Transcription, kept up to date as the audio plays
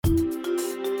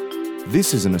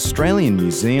This is an Australian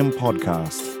Museum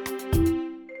podcast.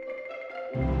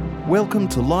 Welcome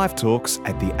to Live Talks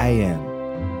at the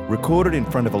AM, recorded in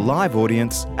front of a live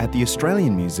audience at the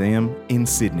Australian Museum in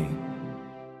Sydney.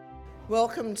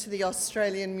 Welcome to the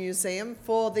Australian Museum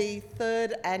for the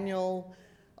third annual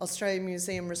Australian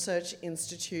Museum Research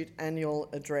Institute annual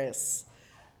address.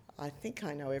 I think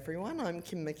I know everyone. I'm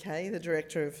Kim McKay, the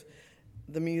director of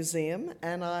the museum,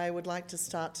 and I would like to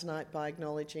start tonight by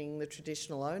acknowledging the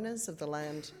traditional owners of the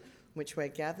land on which we're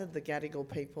gathered, the Gadigal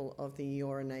people of the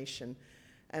Eora Nation,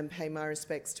 and pay my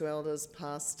respects to elders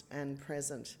past and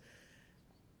present.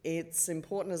 It's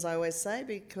important, as I always say,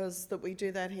 that we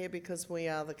do that here because we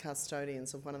are the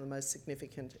custodians of one of the most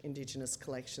significant Indigenous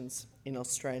collections in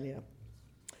Australia.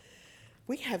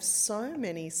 We have so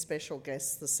many special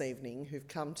guests this evening who've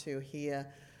come to hear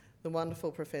the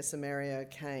wonderful Professor Mary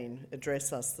O'Kane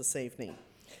address us this evening.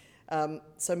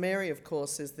 So Mary, of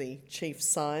course, is the Chief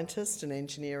Scientist and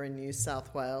Engineer in New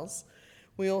South Wales.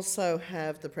 We also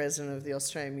have the President of the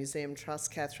Australian Museum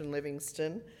Trust, Catherine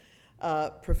Livingstone,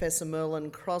 Professor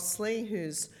Merlin Crossley,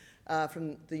 who's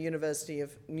from the University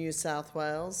of New South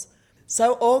Wales.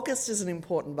 So August is an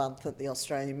important month at the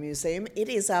Australian Museum. It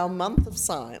is our month of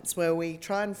science, where we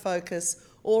try and focus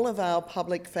all of our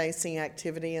public-facing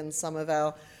activity and some of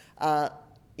our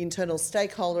internal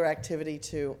stakeholder activity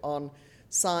on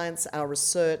science, our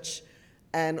research,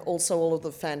 and also all of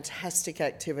the fantastic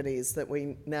activities that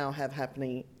we now have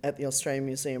happening at the Australian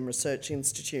Museum Research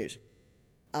Institute.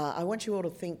 I want you all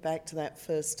to think back to that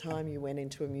first time you went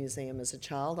into a museum as a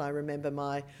child. I remember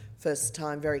my first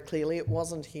time very clearly. It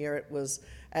wasn't here, it was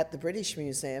at the British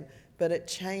Museum, but it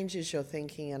changes your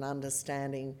thinking and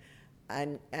understanding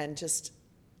and just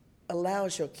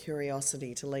allows your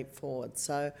curiosity to leap forward.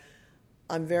 So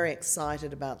I'm very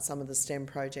excited about some of the STEM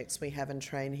projects we have in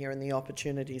train here and the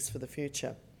opportunities for the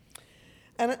future.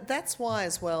 And that's why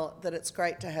as well that it's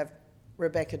great to have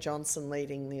Rebecca Johnson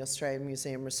leading the Australian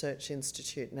Museum Research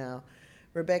Institute now.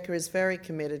 Rebecca is very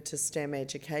committed to STEM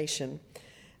education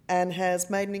and has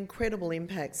made an incredible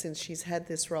impact since she's had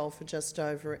this role for just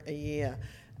over a year.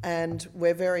 And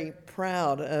we're very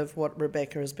proud of what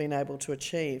Rebecca has been able to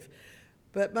achieve.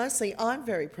 But mostly, I'm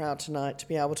very proud tonight to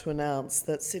be able to announce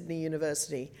that Sydney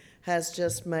University has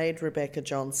just made Rebecca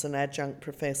Johnson Adjunct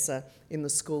Professor in the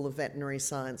School of Veterinary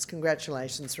Science.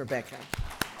 Congratulations, Rebecca.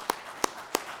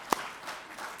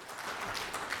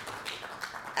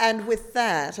 And with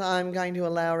that, I'm going to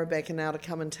allow Rebecca now to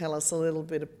come and tell us a little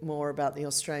bit more about the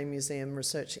Australian Museum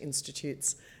Research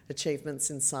Institute's achievements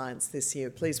in science this year.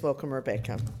 Please welcome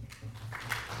Rebecca.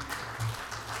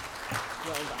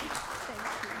 Well done.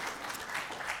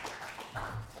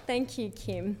 Thank you,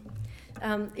 Kim.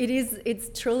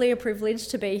 It's truly a privilege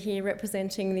to be here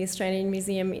representing the Australian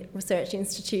Museum Research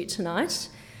Institute tonight.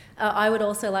 I would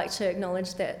also like to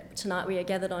acknowledge that tonight we are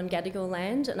gathered on Gadigal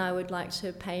land, and I would like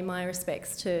to pay my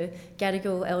respects to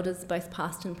Gadigal elders, both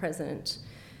past and present.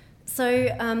 So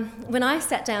when I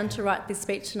sat down to write this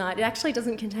speech tonight, it actually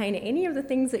doesn't contain any of the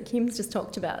things that Kim's just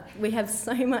talked about. We have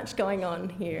so much going on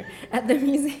here at the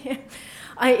museum.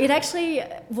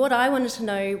 What I wanted to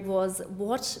know was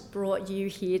what brought you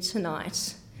here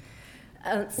tonight?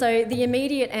 So the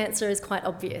immediate answer is quite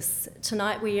obvious.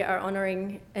 Tonight we are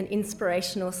honouring an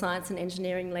inspirational science and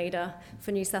engineering leader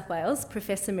for New South Wales,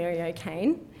 Professor Mary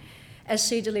O'Kane, as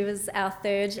she delivers our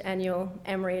third annual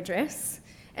AMRI address.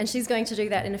 And she's going to do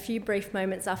that in a few brief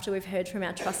moments after we've heard from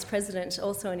our Trust President,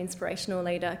 also an inspirational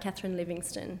leader, Catherine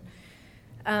Livingstone.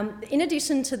 In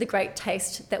addition to the great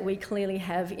taste that we clearly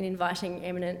have in inviting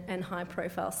eminent and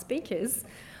high-profile speakers,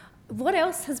 what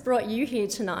else has brought you here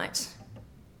tonight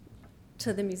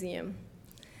to the museum?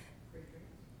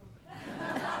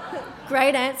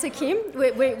 Great answer, Kim.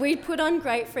 We put on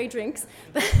great free drinks.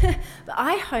 But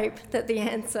I hope that the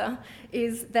answer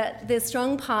is that there's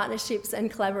strong partnerships and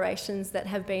collaborations that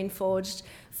have been forged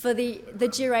for the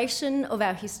duration of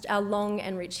our long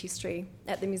and rich history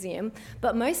at the museum,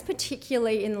 but most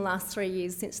particularly in the last 3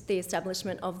 years since the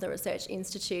establishment of the Research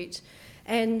Institute.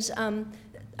 And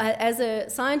as a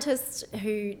scientist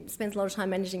who spends a lot of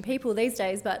time managing people these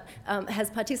days, but has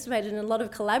participated in a lot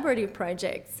of collaborative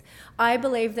projects, I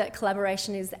believe that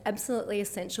collaboration is absolutely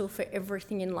essential for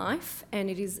everything in life, and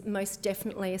it is most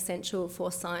definitely essential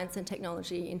for science and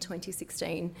technology in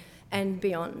 2016 and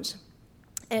beyond.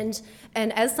 And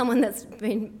as someone that's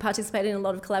been participating in a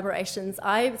lot of collaborations,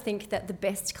 I think that the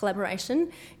best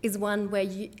collaboration is one where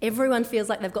everyone feels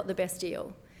like they've got the best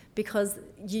deal. Because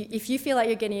if you feel like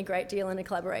you're getting a great deal in a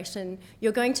collaboration,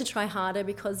 you're going to try harder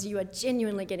because you are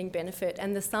genuinely getting benefit,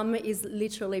 and the sum is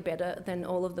literally better than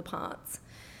all of the parts.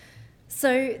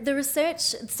 So the research,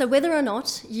 so whether or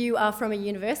not you are from a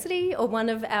university or one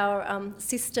of our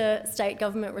sister state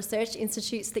government research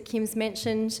institutes that Kim's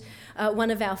mentioned,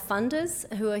 one of our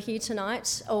funders who are here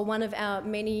tonight, or one of our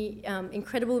many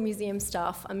incredible museum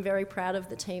staff, I'm very proud of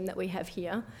the team that we have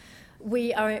here.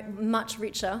 We are much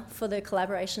richer for the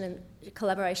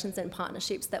collaborations and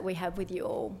partnerships that we have with you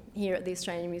all here at the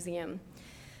Australian Museum.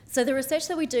 So the research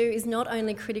that we do is not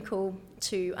only critical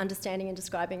to understanding and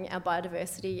describing our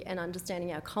biodiversity and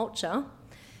understanding our culture.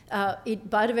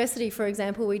 Biodiversity, for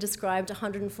example, we described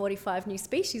 145 new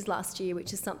species last year,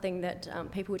 which is something that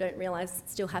people don't realise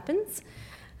still happens.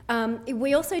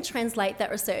 We also translate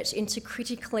that research into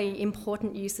critically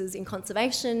important uses in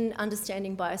conservation,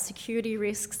 understanding biosecurity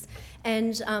risks,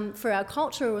 and for our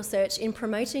cultural research in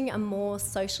promoting a more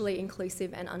socially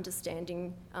inclusive and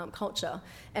understanding culture.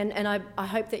 And I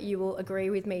hope that you will agree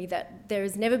with me that there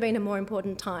has never been a more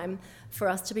important time for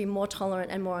us to be more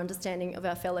tolerant and more understanding of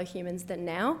our fellow humans than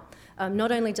now,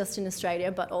 not only just in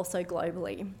Australia, but also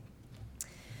globally.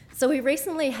 So we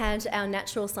recently had our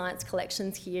natural science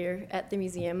collections here at the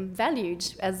museum valued,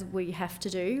 as we have to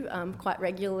do quite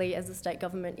regularly as a state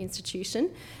government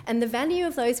institution, and the value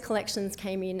of those collections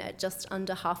came in at just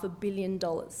under $500 million.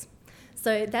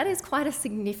 So that is quite a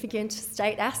significant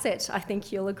state asset, I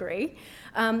think you'll agree.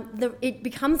 It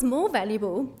becomes more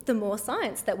valuable the more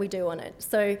science that we do on it.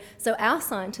 So our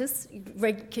scientists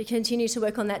continue to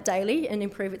work on that daily and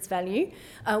improve its value.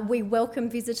 We welcome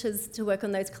visitors to work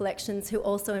on those collections who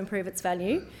also improve its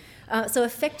value. So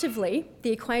effectively,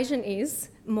 the equation is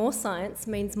more science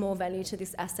means more value to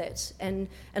this asset. And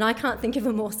I can't think of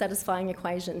a more satisfying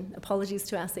equation. Apologies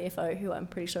to our CFO, who I'm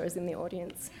pretty sure is in the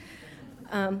audience.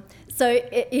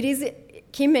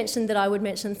 Kim mentioned that I would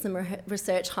mention some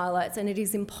research highlights, and it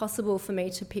is impossible for me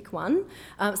to pick one.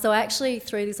 So I actually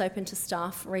threw this open to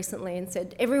staff recently and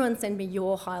said, everyone send me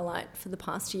your highlight for the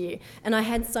past year. And I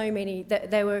had so many.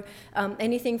 They were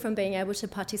anything from being able to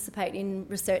participate in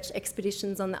research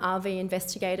expeditions on the RV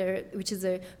Investigator, which is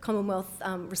a Commonwealth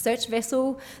research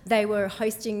vessel. They were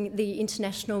hosting the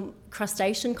International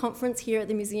Crustacean Conference here at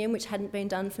the museum, which hadn't been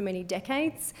done for many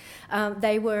decades.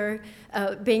 They were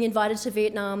being invited to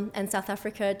Vietnam and South Africa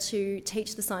to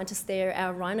teach the scientists there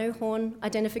our rhino horn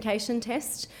identification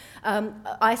test.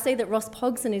 I see that Ross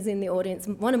Pogson is in the audience.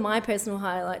 One of my personal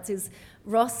highlights is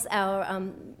Ross, our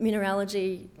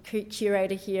mineralogy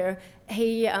curator here.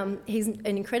 He's an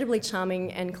incredibly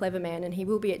charming and clever man, and he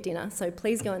will be at dinner, so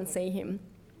please go and see him.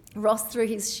 Ross, through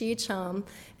his sheer charm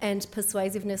and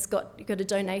persuasiveness, got a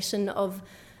donation of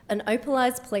an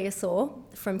opalised plesiosaur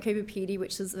from Coober Pedy,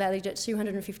 which was valued at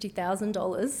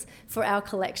 $250,000 for our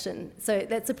collection. So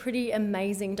that's a pretty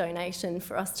amazing donation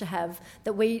for us to have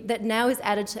that now is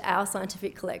added to our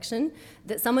scientific collection,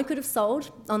 that someone could have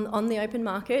sold on the open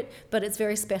market, but it's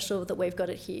very special that we've got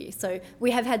it here. So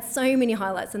we have had so many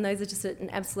highlights, and those are just an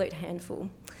absolute handful.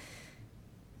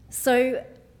 So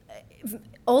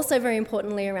also very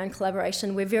importantly around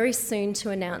collaboration, we're very soon to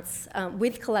announce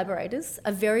with collaborators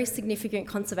a very significant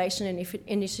conservation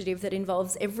initiative that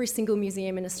involves every single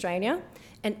museum in Australia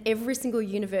and every single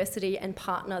university and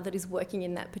partner that is working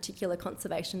in that particular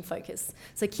conservation focus.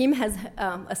 So Kim has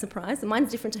a surprise, and mine's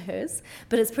different to hers,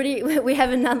 but we have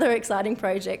another exciting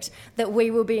project that we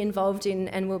will be involved in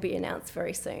and will be announced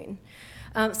very soon.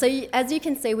 So as you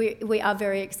can see, we are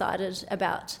very excited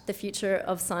about the future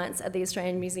of science at the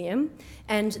Australian Museum,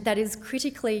 and that is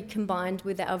critically combined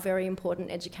with our very important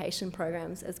education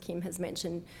programs, as Kim has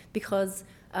mentioned, because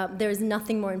there is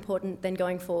nothing more important than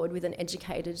going forward with an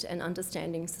educated and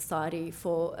understanding society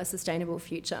for a sustainable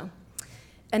future.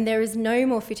 And there is no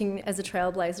more fitting as a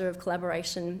trailblazer of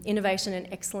collaboration, innovation and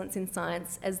excellence in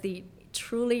science as the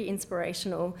truly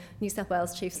inspirational New South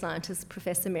Wales Chief Scientist,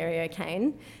 Professor Mary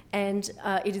O'Kane, and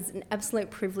it is an absolute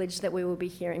privilege that we will be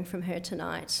hearing from her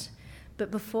tonight.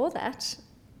 But before that,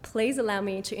 please allow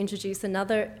me to introduce an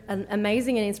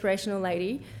amazing and inspirational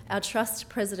lady, our Trust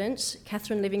President,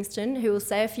 Catherine Livingstone, who will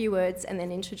say a few words and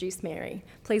then introduce Mary.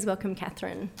 Please welcome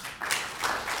Catherine.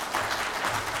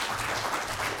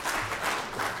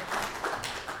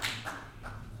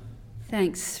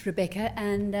 Thanks, Rebecca,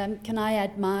 and can I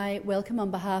add my welcome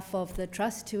on behalf of the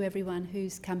Trust to everyone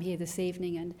who's come here this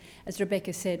evening, and as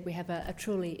Rebecca said, we have a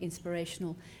truly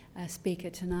inspirational speaker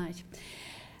tonight.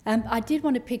 I did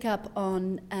want to pick up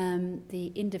on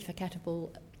the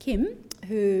indefatigable Kim,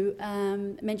 who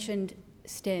mentioned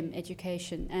STEM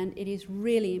education, and it is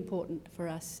really important for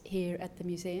us here at the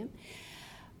museum,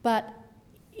 but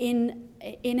in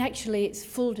actually its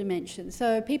full dimension.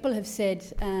 So people have said,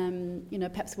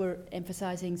 perhaps we're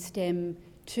emphasising STEM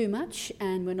too much,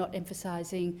 and we're not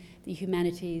emphasising the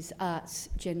humanities, arts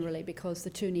generally, because the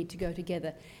two need to go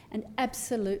together. And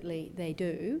absolutely they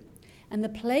do. And the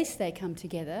place they come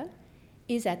together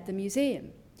is at the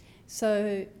museum.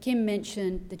 So Kim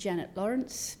mentioned the Janet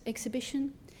Lawrence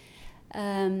exhibition.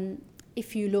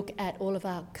 If you look at all of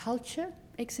our culture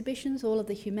exhibitions, all of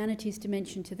the humanities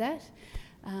dimension to that,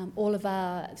 all of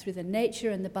our, through the nature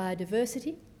and the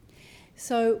biodiversity.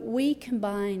 So we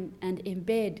combine and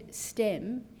embed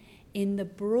STEM in the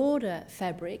broader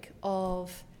fabric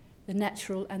of the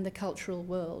natural and the cultural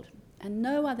world. And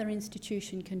no other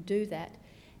institution can do that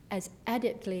as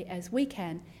adeptly as we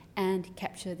can and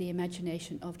capture the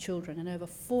imagination of children. And over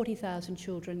 40,000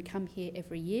 children come here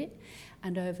every year,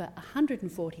 and over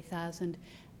 140,000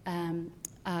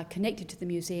 are connected to the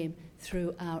museum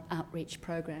through our outreach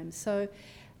programs. So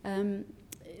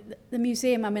the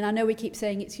museum, I mean, I know we keep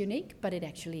saying it's unique, but it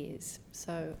actually is.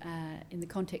 So in the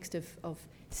context of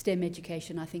STEM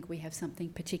education, I think we have something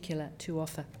particular to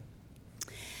offer.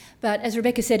 But as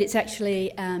Rebecca said, it's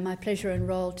actually my pleasure and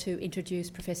role to introduce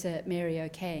Professor Mary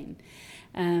O'Kane,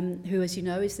 who, as you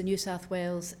know, is the New South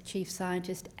Wales Chief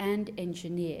Scientist and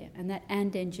Engineer. And that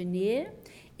 "and engineer"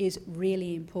 is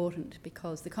really important,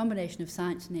 because the combination of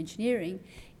science and engineering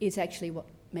is actually what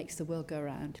makes the world go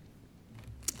round.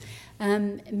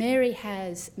 Mary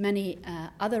has many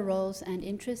other roles and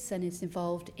interests, and is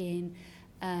involved in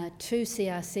 2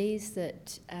 CRCs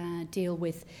that deal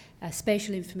with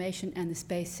spatial information and the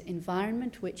space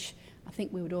environment, which I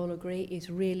think we would all agree is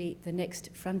really the next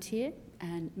frontier,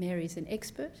 and Mary's an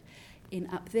expert in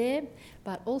up there,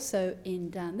 but also in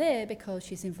down there, because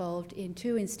she's involved in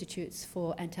 2 institutes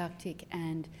for Antarctic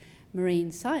and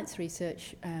marine science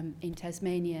research in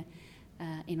Tasmania,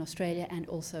 in Australia, and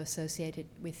also associated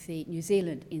with the New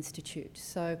Zealand Institute.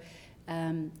 So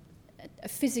a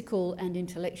physical and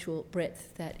intellectual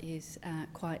breadth that is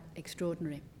quite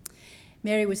extraordinary.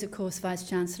 Mary was, of course,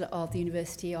 Vice-Chancellor of the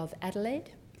University of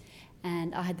Adelaide,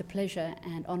 and I had the pleasure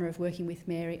and honour of working with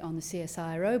Mary on the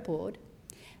CSIRO board,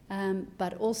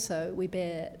 but also we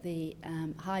bear the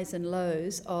highs and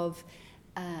lows of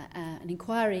an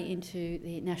inquiry into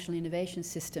the National Innovation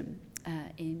System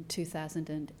in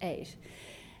 2008.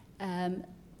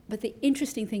 But the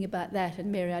interesting thing about that,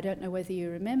 and Mary, I don't know whether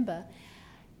you remember,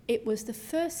 it was the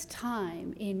first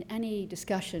time in any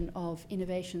discussion of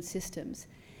innovation systems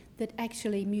that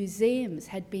actually museums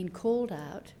had been called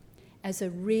out as a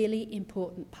really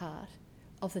important part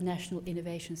of the National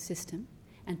Innovation System,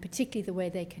 and particularly the way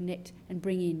they connect and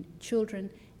bring in children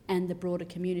and the broader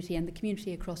community, and the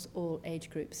community across all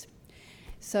age groups.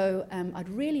 So I'd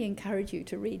really encourage you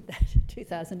to read that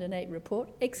 2008 report,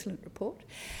 excellent report,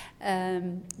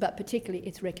 but particularly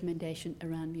its recommendation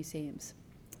around museums.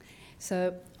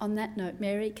 So on that note,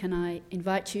 Mary, can I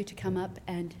invite you to come up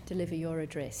and deliver your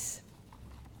address?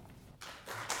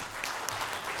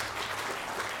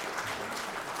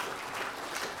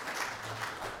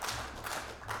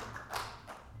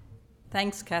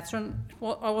 Thanks, Catherine.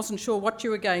 Well, I wasn't sure what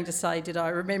you were going to say, did I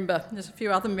remember? There's a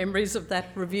few other memories of that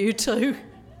review too,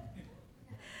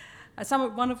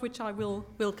 one of which I will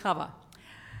cover.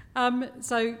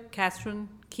 So, Catherine,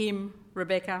 Kim,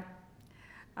 Rebecca,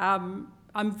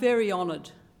 I'm very honoured,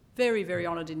 very, very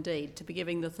honoured indeed, to be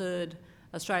giving the 3rd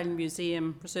Australian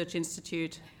Museum Research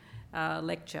Institute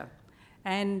lecture.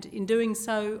 And in doing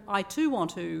so, I too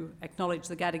want to acknowledge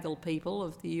the Gadigal people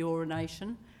of the Eora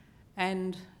Nation,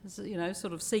 and, you know,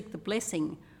 sort of seek the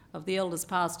blessing of the elders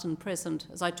past and present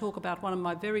as I talk about one of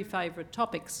my very favourite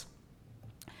topics.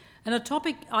 And a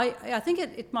topic, I think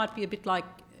it might be a bit like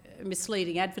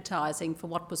misleading advertising for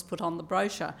what was put on the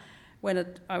brochure,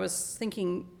 when I was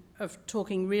thinking of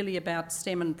talking really about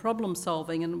STEM and problem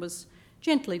solving, and was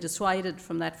gently dissuaded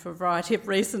from that for a variety of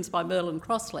reasons by Merlin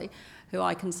Crossley, who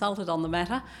I consulted on the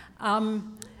matter.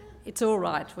 It's all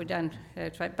right, we don't...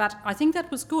 but I think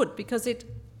that was good, because it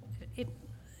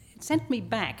sent me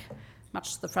back,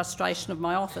 much to the frustration of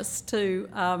my office, to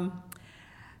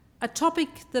a topic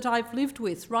that I've lived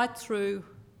with right through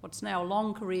what's now a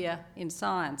long career in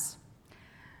science,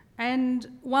 and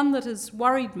one that has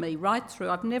worried me right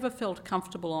through. I've never felt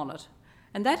comfortable on it,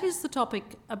 and that is the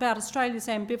topic about Australia's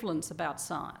ambivalence about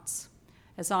science,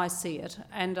 as I see it,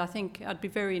 and I think I'd be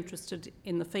very interested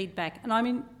in the feedback. And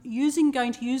I'm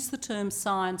going to use the term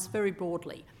science very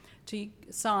broadly,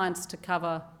 science to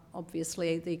cover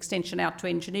obviously the extension out to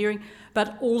engineering,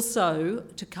 but also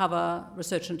to cover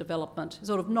research and development,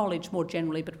 sort of knowledge more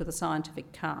generally, but with a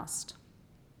scientific cast.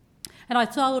 And I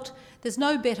thought there's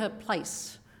no better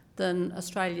place than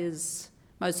Australia's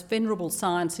most venerable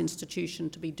science institution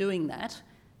to be doing that.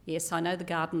 Yes, I know the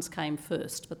gardens came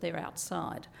first, but they're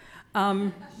outside.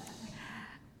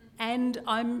 And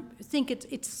I think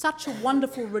it's such a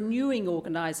wonderful renewing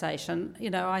organisation. You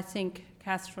know, I think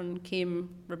Catherine, Kim,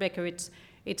 Rebecca,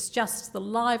 it's just the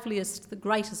liveliest, the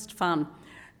greatest fun.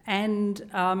 And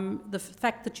the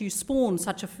fact that you spawn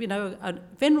such a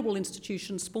venerable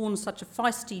institution spawns such a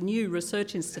feisty new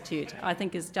research institute, I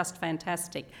think is just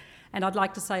fantastic. And I'd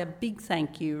like to say a big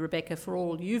thank you, Rebecca, for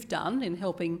all you've done in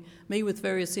helping me with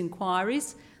various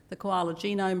inquiries, the Koala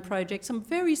Genome Project. Some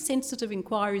very sensitive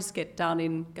inquiries get done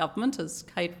in government, as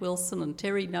Kate Wilson and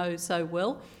Terry know so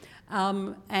well.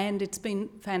 And it's been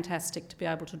fantastic to be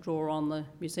able to draw on the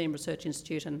Museum Research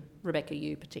Institute and Rebecca,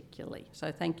 you particularly. So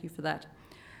thank you for that.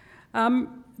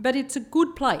 But it's a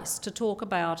good place to talk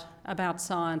about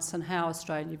science and how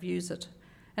Australia views it.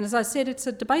 And as I said, it's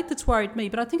a debate that's worried me,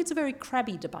 but I think it's a very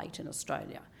crabby debate in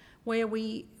Australia, where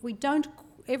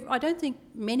I don't think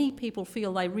many people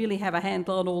feel they really have a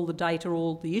handle on all the data,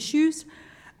 all the issues,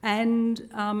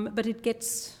 but it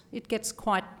gets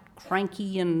quite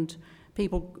cranky and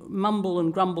people mumble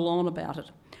and grumble on about it.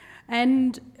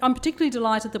 And I'm particularly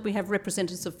delighted that we have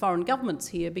representatives of foreign governments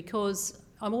here, because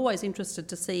I'm always interested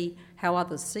to see how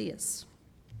others see us.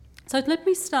 So let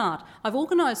me start. I've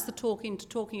organised the talk into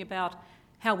talking about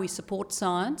how we support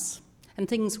science and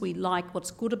things we like, what's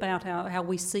good about how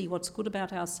we see what's good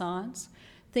about our science,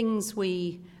 things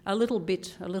a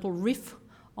little riff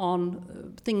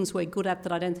on things we're good at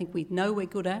that I don't think we know we're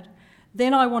good at.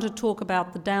 Then I want to talk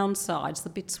about the downsides, the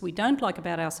bits we don't like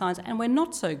about our science and we're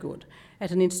not so good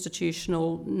at an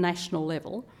institutional, national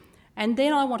level. And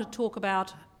then I want to talk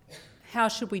about how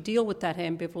should we deal with that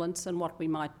ambivalence and what we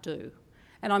might do.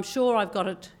 And I'm sure I've got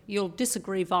it, you'll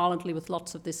disagree violently with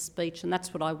lots of this speech, and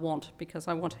that's what I want, because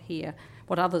I want to hear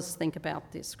what others think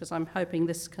about this, because I'm hoping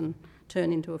this can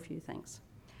turn into a few things.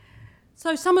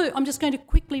 So I'm just going to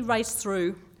quickly race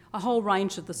through a whole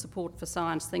range of the support for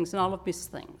science things, and I'll have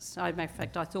missed things. In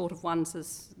fact, I thought of ones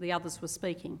as the others were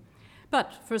speaking.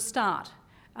 But for a start,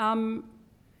 how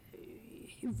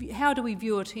do we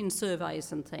view it in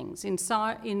surveys and things? In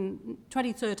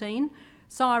 2013,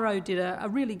 CSIRO did a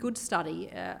really good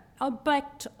study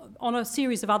backed on a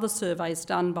series of other surveys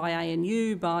done by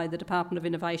ANU, by the Department of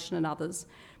Innovation and others,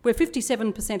 where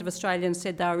 57% of Australians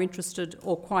said they were interested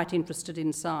or quite interested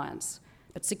in science,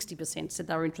 but 60% said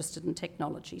they were interested in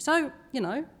technology. So,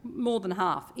 more than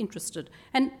half interested.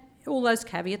 And all those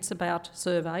caveats about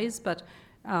surveys, but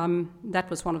that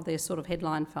was one of their sort of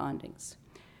headline findings.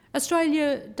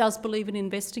 Australia does believe in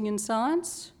investing in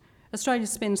science. Australia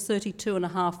spends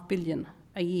 $32.5 billion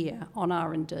a year on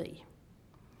R&D.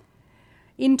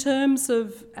 In terms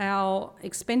of our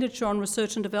expenditure on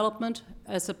research and development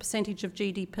as a percentage of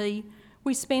GDP,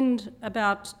 we spend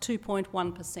about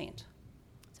 2.1%.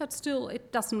 So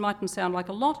it mightn't sound like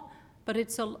a lot, but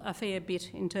it's a fair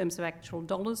bit in terms of actual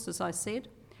dollars, as I said.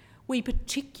 We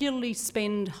particularly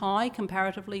spend high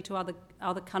comparatively to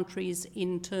other countries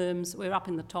in terms, we're up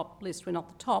in the top list, we're not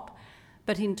the top,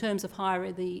 but in terms of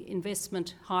the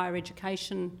investment, higher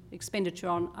education, expenditure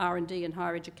on R&D and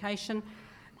higher education,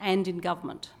 and in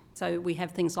government. So we have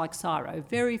things like CSIRO.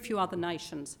 Very few other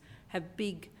nations have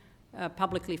big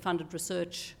publicly funded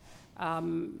research,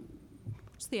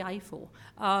 what's the A for?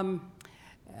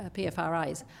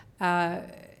 PFRAs.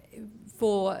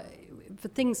 For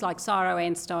things like CSIRO,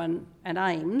 ANSTO and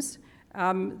AIMS,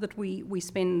 that we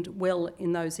spend well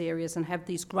in those areas and have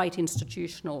these great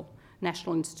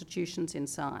national institutions in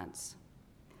science.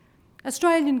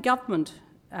 Australian governments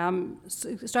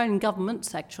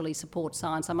actually support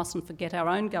science. I mustn't forget our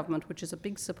own government, which is a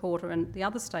big supporter, and the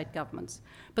other state governments.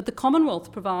 But the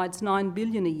Commonwealth provides $9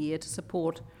 billion a year to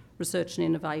support research and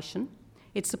innovation.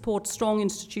 It supports strong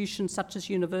institutions such as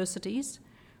universities,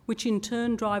 which in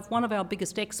turn drive one of our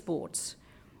biggest exports,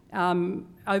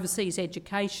 overseas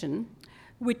education,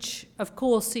 which of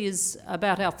course is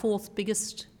about our fourth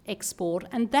biggest export,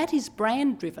 and that is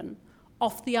brand driven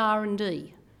off the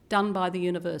R&D done by the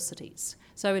universities.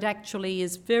 So it actually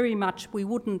is very much,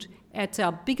 it's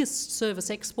our biggest service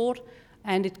export,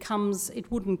 and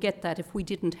it wouldn't get that if we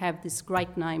didn't have this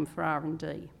great name for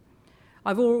R&D.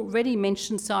 I've already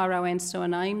mentioned CSIRO, ANSTO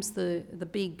and AIMS, the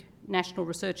big national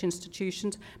research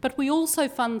institutions, but we also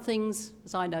fund things,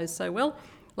 as I know so well,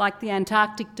 like the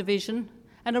Antarctic Division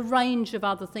and a range of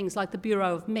other things like the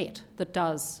Bureau of Met that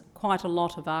does quite a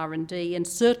lot of R&D and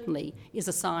certainly is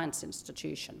a science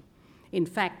institution. In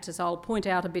fact, as I'll point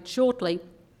out a bit shortly,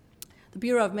 the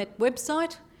Bureau of Met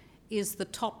website is the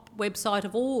top website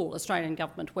of all Australian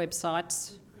government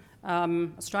websites,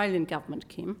 Australian government,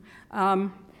 Kim,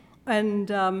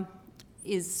 and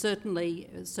is certainly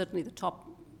the top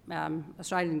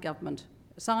Australian government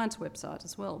science website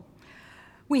as well.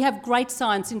 We have great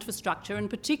science infrastructure, and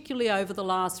particularly over the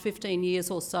last 15 years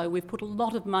or so, we've put a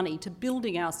lot of money to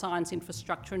building our science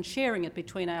infrastructure and sharing it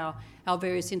between our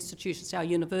various institutions, our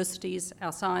universities,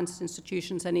 our science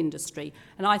institutions and industry.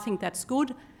 And I think that's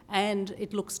good, and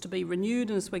it looks to be renewed,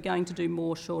 as we're going to do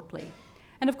more shortly.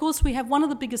 And of course, we have one of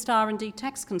the biggest R&D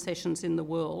tax concessions in the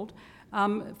world,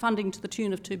 funding to the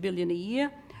tune of $2 billion a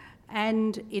year,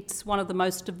 and it's one of the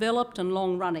most developed and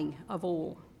long-running of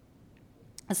all.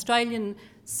 Australian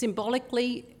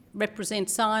symbolically represent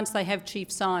science. They have chief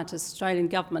scientists, Australian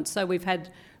government. So we've had,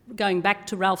 going back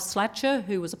to Ralph Slatcher,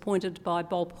 who was appointed by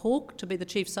Bob Hawke to be the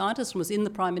chief scientist and was in the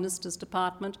Prime Minister's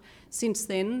department. Since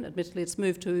then, admittedly, it's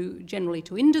moved generally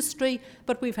to industry,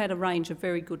 but we've had a range of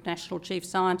very good national chief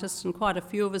scientists and quite a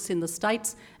few of us in the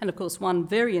states, and of course one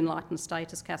very enlightened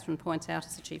state, as Catherine points out,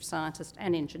 is the chief scientist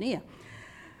and engineer.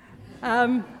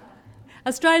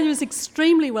 Australia is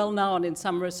extremely well known in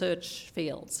some research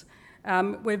fields.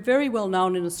 We're very well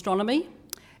known in astronomy.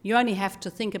 You only have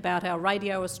to think about our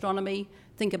radio astronomy,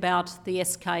 think about the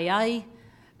SKA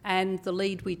and the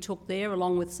lead we took there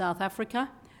along with South Africa.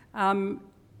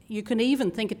 You can even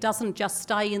think it doesn't just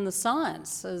stay in the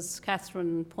science, as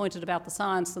Catherine pointed about the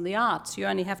science and the arts. You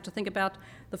only have to think about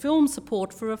the film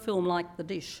support for a film like The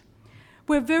Dish.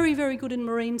 We're very, very good in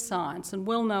marine science and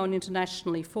well known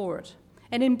internationally for it.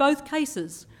 And in both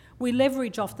cases, we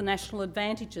leverage off the national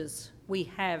advantages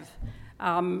we have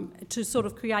to sort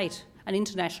of create an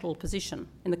international position.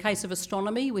 In the case of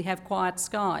astronomy, we have quiet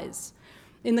skies.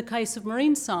 In the case of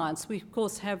marine science, we of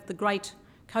course have the great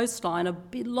coastline, a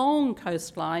big, long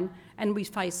coastline, and we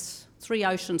face 3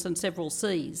 oceans and several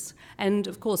seas. And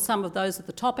of course, some of those at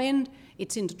the top end,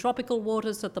 it's intertropical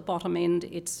waters. At the bottom end,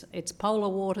 it's polar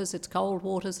waters, it's cold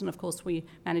waters, and of course we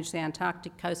manage the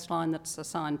Antarctic coastline that's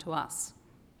assigned to us.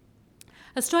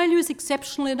 Australia is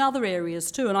exceptional in other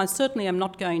areas too, and I certainly am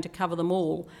not going to cover them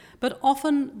all, but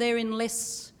often they're in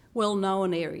less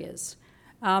well-known areas.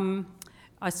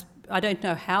 I don't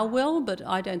know how well, but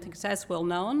I don't think it's as well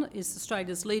known, is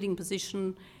Australia's leading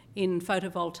position in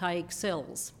photovoltaic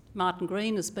cells. Martin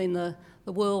Green has been the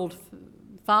world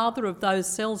father of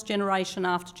those cells generation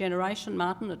after generation,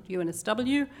 Martin at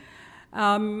UNSW,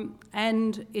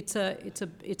 and it's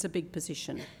a big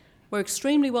position. We're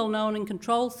extremely well known in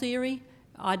control theory.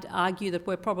 I'd argue that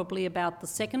we're probably about the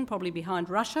second, probably behind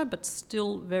Russia, but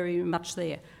still very much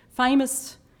there.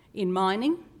 Famous in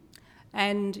mining,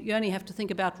 and you only have to think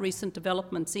about recent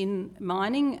developments in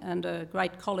mining, and a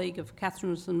great colleague of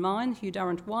Catherine's and mine, Hugh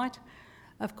Durrant-White,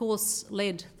 of course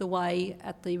led the way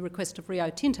at the request of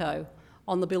Rio Tinto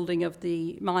on the building of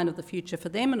the mine of the future for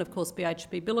them, and of course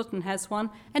BHP Billiton has one.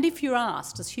 And if you're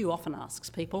asked, as Hugh often asks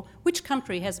people, which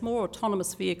country has more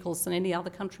autonomous vehicles than any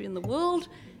other country in the world,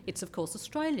 it's of course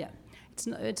Australia.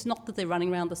 It's not that they're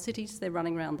running around the cities, they're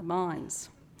running around the mines.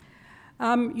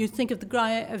 You think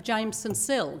of Jameson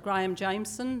Cell. Graham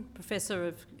Jameson, Professor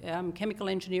of Chemical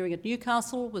Engineering at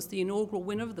Newcastle, was the inaugural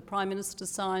winner of the Prime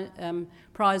Minister's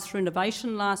Prize for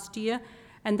Innovation last year,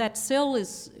 and that cell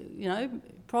is,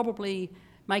 probably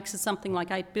makes us something like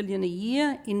 $8 billion a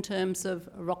year in terms of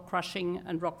rock crushing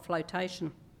and rock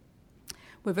flotation.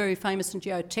 We're very famous in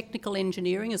geotechnical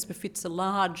engineering, as befits a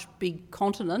large, big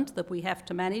continent that we have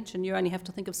to manage, and you only have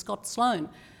to think of Scott Sloan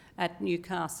at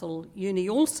Newcastle Uni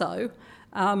also,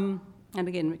 and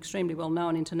again, extremely well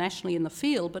known internationally in the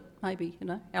field, but maybe,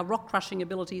 our rock crushing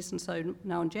abilities and so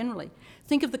known generally.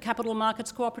 Think of the Capital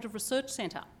Markets Cooperative Research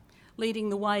Centre, leading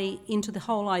the way into the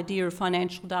whole idea of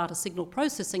financial data signal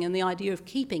processing and the idea of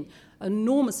keeping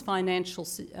enormous financial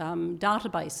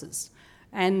databases,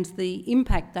 and the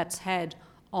impact that's had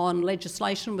on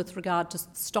legislation with regard to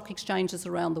stock exchanges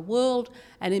around the world,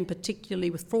 and in particularly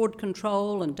with fraud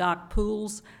control and dark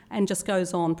pools, and just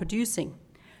goes on producing.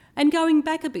 And going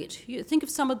back a bit, you think of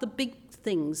some of the big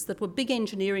things that were big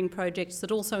engineering projects that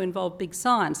also involved big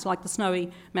science, like the Snowy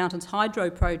Mountains Hydro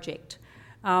Project.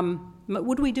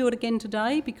 Would we do it again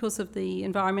today because of the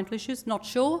environmental issues? Not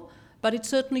sure, but it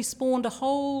certainly spawned a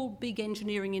whole big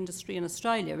engineering industry in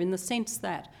Australia, in the sense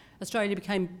that Australia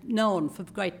became known for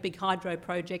great big hydro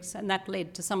projects, and that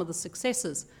led to some of the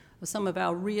successes of some of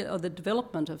the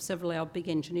development of several of our big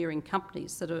engineering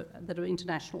companies that are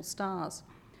international stars.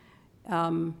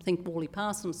 Think Worley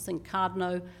Parsons, think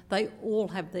Cardno, they all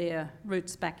have their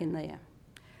roots back in there.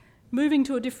 Moving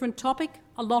to a different topic,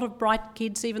 a lot of bright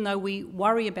kids, even though we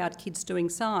worry about kids doing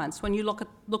science. When you look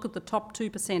at the top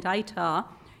 2% ATAR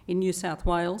in New South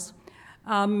Wales,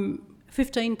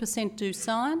 15% do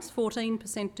science,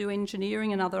 14% do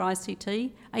engineering and other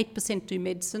ICT, 8% do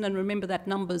medicine, and remember that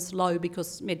number's low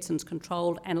because medicine's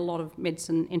controlled and a lot of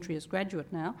medicine entry is graduate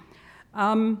now.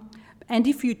 And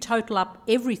if you total up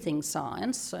everything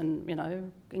science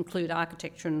and, include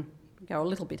architecture and go a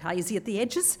little bit hazy at the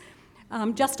edges,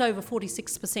 just over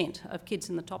 46% of kids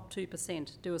in the top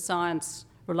 2% do a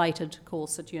science-related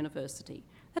course at university.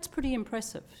 That's pretty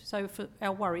impressive. So for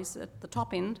our worries at the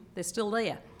top end, they're still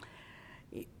there.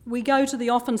 We go to the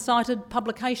often cited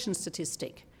publication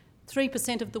statistic.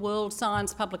 3% of the world's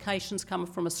science publications come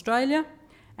from Australia,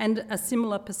 and a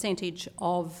similar percentage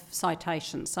of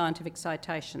citations, scientific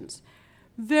citations.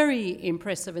 Very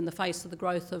impressive in the face of the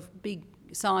growth of big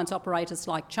science operators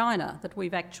like China, that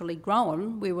we've actually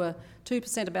grown. We were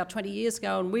 2% about 20 years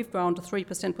ago, and we've grown to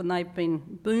 3% when they've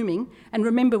been booming. And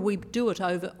remember, we do it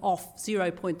off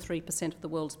 0.3% of the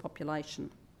world's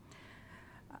population.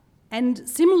 And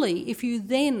similarly, if you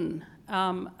then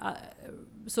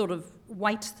sort of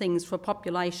weight things for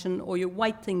population or you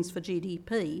weight things for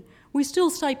GDP, we still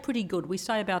stay pretty good. We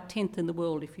stay about 10th in the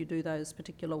world if you do those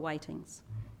particular weightings.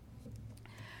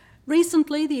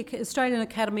 Recently, the Australian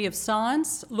Academy of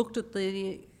Science looked at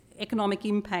the economic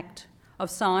impact of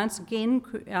science, again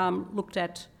looked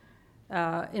at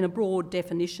in a broad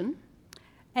definition,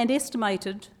 and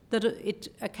estimated that it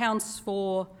accounts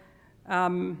for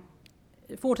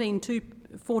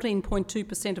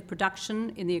 14.2% of production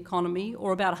in the economy,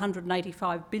 or about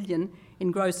 185 billion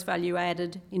in gross value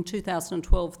added in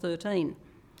 2012-13.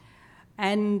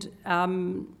 And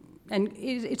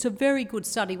it's a very good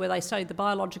study where they studied the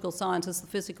biological sciences, the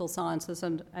physical sciences,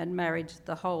 and married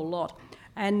the whole lot.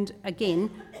 And again,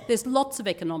 there's lots of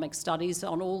economic studies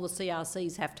on all the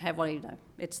CRCs have to have,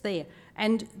 it's there.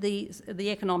 And the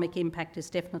economic impact is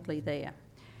definitely there.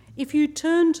 If you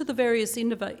turn to the various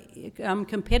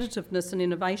competitiveness and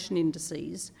innovation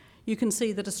indices, you can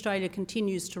see that Australia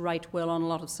continues to rate well on a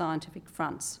lot of scientific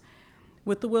fronts.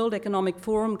 With the World Economic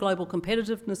Forum Global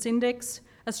Competitiveness Index,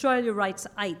 Australia rates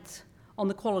 8th on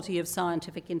the quality of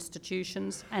scientific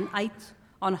institutions and 8th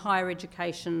on higher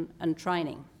education and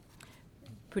training.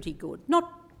 Pretty good.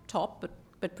 Not top,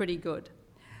 but pretty good.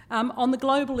 On the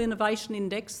Global Innovation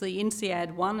Index, the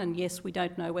INSEAD one, and yes, we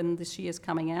don't know when this year's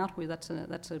coming out, that's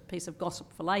a piece of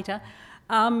gossip for later,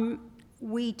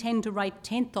 we tend to rate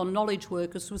 10th on knowledge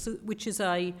workers, which is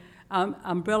a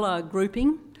umbrella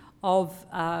grouping of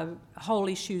whole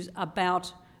issues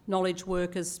about knowledge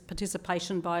workers,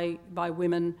 participation by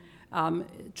women,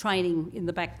 training in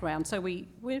the background. So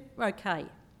we're okay.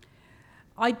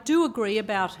 I do agree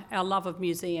about our love of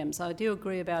museums. I do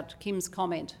agree about Kim's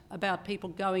comment about people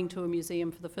going to a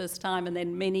museum for the first time and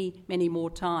then many, many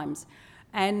more times.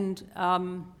 And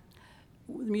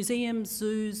museums,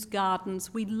 zoos,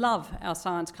 gardens, we love our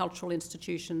science cultural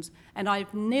institutions, and I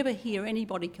never hear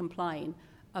anybody complain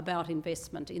about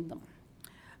investment in them.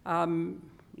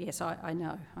 Yes, I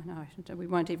know. We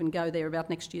won't even go there about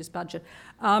next year's budget.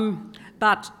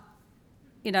 But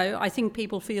I think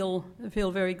people feel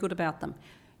very good about them.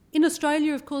 In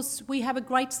Australia, of course, we have a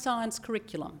great science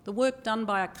curriculum. The work done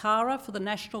by ACARA for the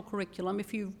national curriculum,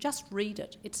 if you just read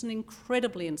it, it's an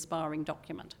incredibly inspiring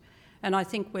document. And I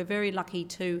think we're very lucky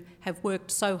to have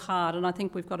worked so hard, and I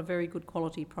think we've got a very good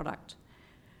quality product.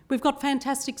 We've got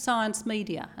fantastic science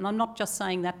media, and I'm not just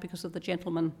saying that because of the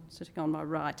gentleman sitting on my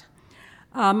right.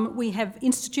 We have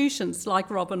institutions like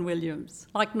Robin Williams,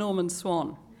 like Norman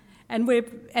Swan, and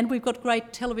we've got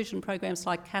great television programs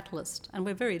like Catalyst, and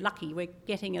we're very lucky. We're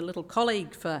getting a little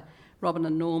colleague for Robin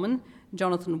and Norman,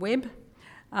 Jonathan Webb,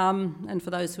 and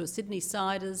for those who are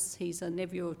Sydney-siders, he's a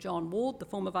nephew of John Ward, the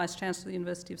former Vice-Chancellor of the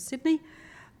University of Sydney,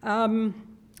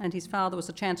 and his father was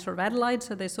the Chancellor of Adelaide,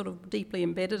 so they're sort of deeply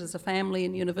embedded as a family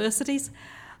in universities,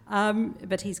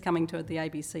 but he's coming to the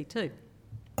ABC too.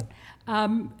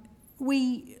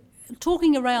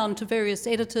 Talking around to various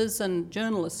editors and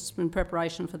journalists in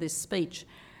preparation for this speech,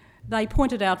 they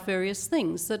pointed out various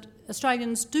things, that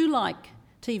Australians do like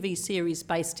TV series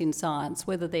based in science,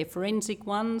 whether they're forensic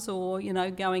ones or,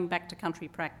 going back to country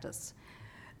practice.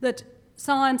 That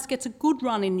science gets a good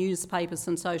run in newspapers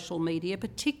and social media,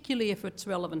 particularly if it's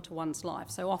relevant to one's life.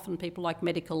 So often people like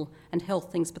medical and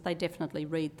health things, but they definitely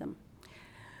read them.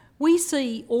 We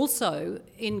see also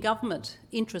in government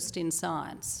interest in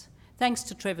science. Thanks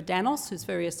to Trevor Danos, who's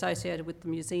very associated with the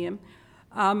museum,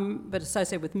 but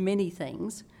associated with many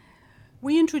things,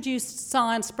 we introduced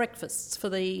science breakfasts for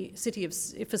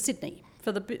Sydney,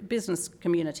 for the business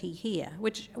community here,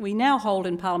 which we now hold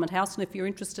in Parliament House, and if you're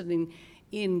interested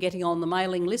in getting on the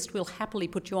mailing list, we'll happily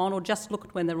put you on, or just look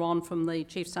at when they're on from the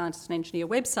Chief Scientist and Engineer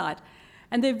website.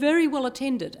 And they're very well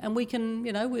attended, and we can,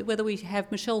 whether we have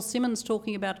Michelle Simmons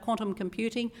talking about quantum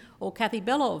computing or Kathy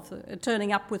Belov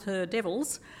turning up with her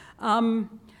devils,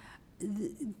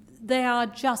 they are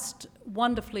just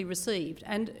wonderfully received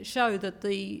and show that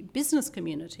the business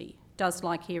community does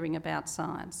like hearing about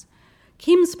science.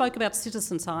 Kim spoke about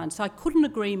citizen science. I couldn't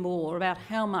agree more about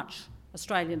how much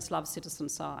Australians love citizen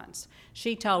science.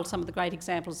 She told some of the great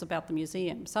examples about the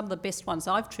museum. Some of the best ones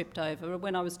I've tripped over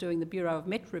when I was doing the Bureau of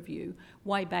Met Review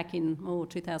way back in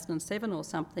 2007 or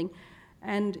something,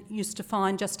 and used to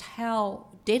find just how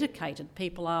dedicated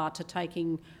people are to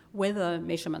taking weather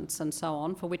measurements and so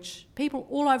on, for which people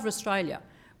all over Australia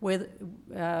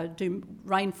do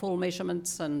rainfall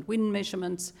measurements and wind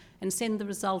measurements and send the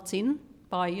results in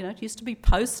by, it used to be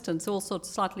post and it's all sorts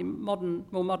of slightly more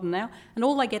modern now, and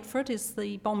all they get for it is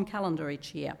the bomb calendar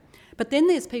each year. But then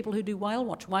there's people who do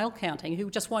whale counting, who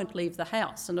just won't leave the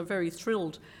house and are very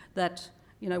thrilled that,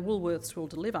 Woolworths will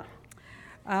deliver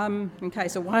in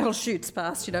case a whale shoots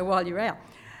past, while you're out.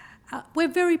 We're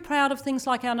very proud of things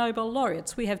like our Nobel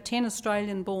laureates. We have 10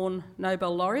 Australian-born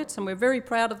Nobel laureates, and we're very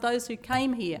proud of those who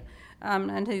came here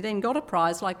and who then got a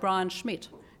prize, like Brian Schmidt,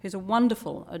 who's a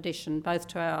wonderful addition both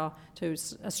to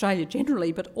Australia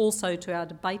generally, but also to our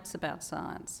debates about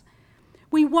science.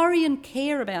 We worry and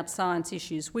care about science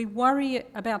issues. We worry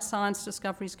about science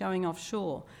discoveries going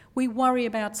offshore. We worry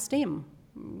about STEM.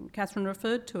 Catherine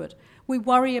referred to it. We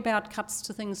worry about cuts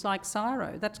to things like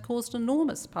CSIRO. That's caused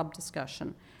enormous pub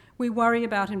discussion. We worry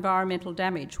about environmental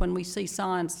damage when we see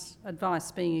science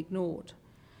advice being ignored.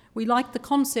 We like the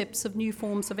concepts of new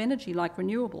forms of energy like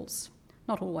renewables,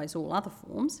 not always all other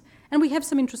forms, and we have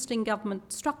some interesting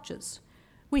government structures.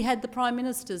 We had the Prime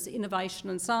Minister's Innovation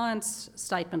and Science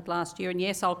statement last year, and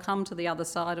yes, I'll come to the other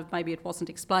side of maybe it wasn't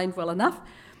explained well enough.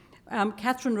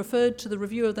 Catherine referred to the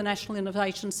review of the National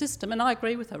Innovation System, and I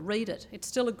agree with her, read it. It's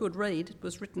still a good read. It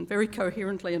was written very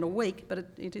coherently in a week, but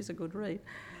it is a good read.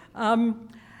 And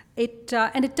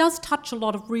it does touch a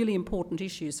lot of really important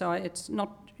issues, so it's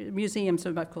not... Museums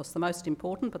are, of course, the most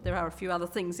important, but there are a few other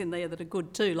things in there that are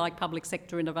good too, like public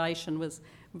sector innovation was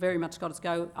very much got its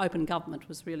go. Open government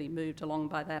was really moved along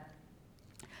by that.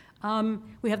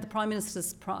 We have the Prime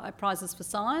Minister's Prizes for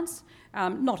Science,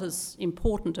 not as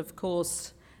important, of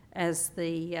course, as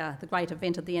the great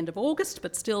event at the end of August,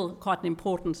 but still quite an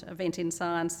important event in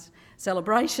science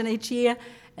celebration each year,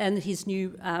 and his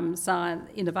new Science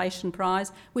Innovation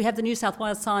Prize. We have the New South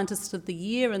Wales Scientist of the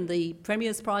Year and the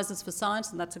Premier's Prizes for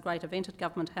Science, and that's a great event at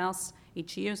Government House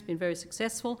each year. It's been very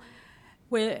successful.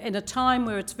 We're in a time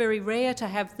where it's very rare to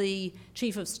have the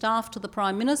Chief of Staff to the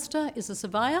Prime Minister is a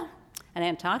surveyor, an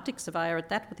Antarctic surveyor at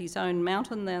that, with his own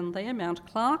mountain down there, Mount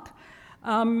Clark.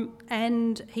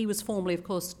 And he was formerly, of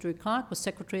course, Drew Clark, was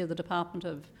Secretary of the Department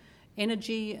of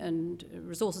Energy and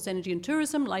Resources, Energy and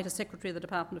Tourism, later Secretary of the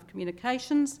Department of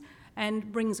Communications,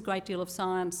 and brings a great deal of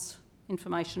science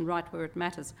information right where it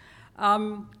matters.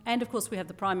 And of course we have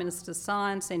the Prime Minister's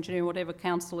Science, Engineering, whatever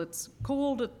council it's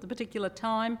called at the particular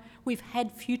time. We've had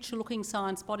future-looking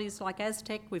science bodies like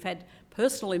Aztec, we've had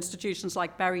personal institutions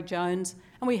like Barry Jones,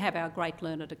 and we have our great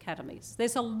learned academies.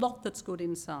 There's a lot that's good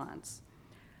in science.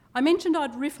 I mentioned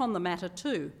I'd riff on the matter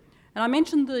too, and I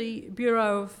mentioned the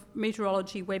Bureau of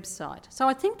Meteorology website. So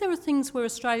I think there are things where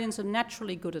Australians are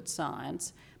naturally good at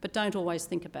science, but don't always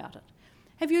think about it.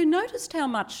 Have you noticed how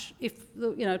much, if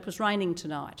it was raining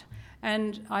tonight,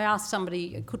 and I asked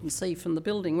somebody, I couldn't see from the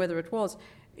building whether it was,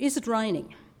 is it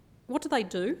raining? What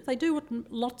do? They do what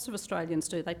lots of Australians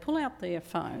do. They pull out their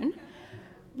phone,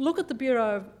 look at the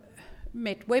Bureau of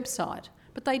Met website,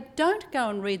 but they don't go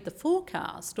and read the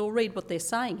forecast or read what they're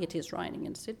saying it is raining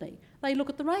in Sydney. They look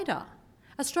at the radar.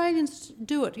 Australians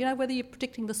do it, whether you're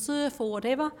predicting the surf or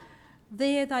whatever,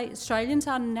 Australians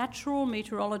are natural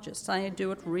meteorologists. They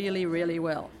do it really, really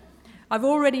well. I've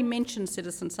already mentioned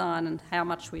citizen science and how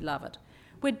much we love it.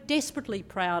 We're desperately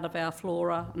proud of our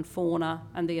flora and fauna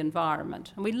and the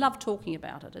environment, and we love talking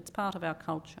about it. It's part of our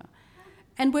culture.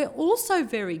 And we're also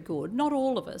very good, not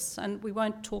all of us, and we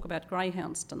won't talk about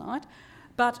greyhounds tonight,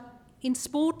 but in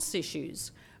sports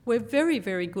issues, we're very,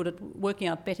 very good at working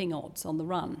out betting odds on the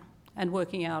run and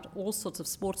working out all sorts of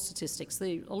sports statistics.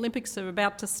 The Olympics are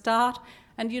about to start,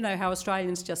 and you know how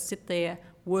Australians just sit there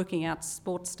working out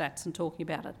sports stats and talking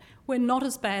about it. We're not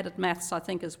as bad at maths, I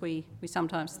think, as we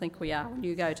sometimes think we are when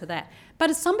you go to that. But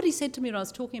as somebody said to me when I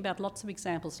was talking about lots of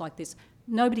examples like this,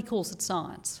 nobody calls it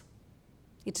science.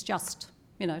 It's just,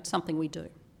 it's something we do.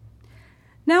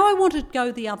 Now I want to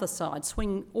go the other side,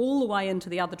 swing all the way into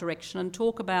the other direction and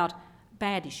talk about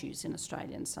bad issues in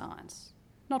Australian science.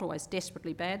 Not always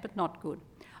desperately bad, but not good.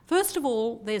 First of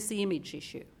all, there's the image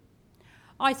issue.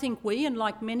 I think we, and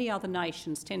like many other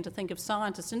nations, tend to think of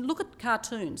scientists, and look at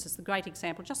cartoons as the great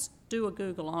example. Just do a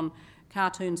Google on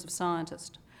cartoons of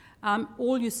scientists.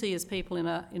 All you see is people in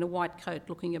a white coat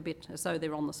looking a bit as though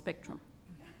they're on the spectrum.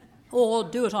 or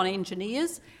do it on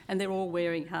engineers, and they're all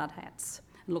wearing hard hats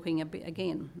and looking a bit,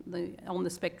 again, on the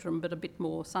spectrum, but a bit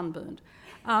more sunburned.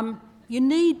 You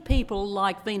need people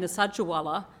like Veena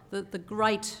Sajjawala, the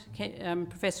great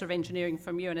professor of engineering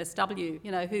from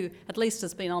UNSW, who at least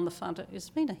has been on the front of... Is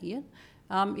Veena here?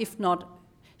 If not,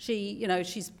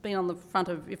 she's been on the front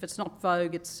of, if it's not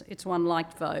Vogue, it's one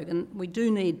like Vogue, and we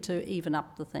do need to even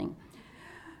up the thing.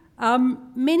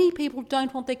 Many people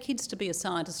don't want their kids to be a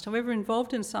scientist. However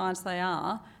involved in science they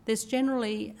are, there's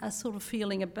generally a sort of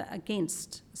feeling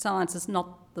against science as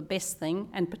not the best thing,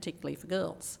 and particularly for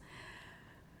girls.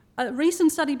 A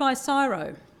recent study by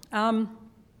CSIRO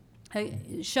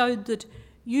showed that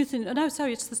it's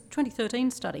the 2013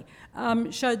 study,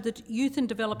 showed that youth in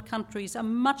developed countries are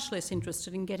much less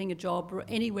interested in getting a job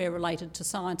anywhere related to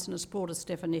science in its broadest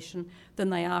definition than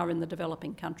they are in the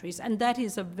developing countries. And that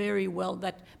is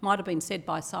that might have been said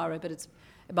by CSIRO,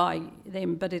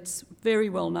 but it's very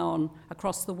well known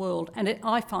across the world, and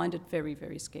I find it very,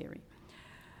 very scary.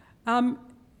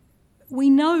 We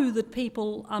know that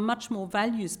people are much more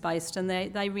values-based, and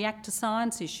they react to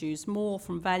science issues more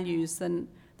from values than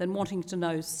wanting to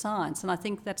know science. And I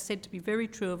think that's said to be very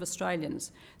true of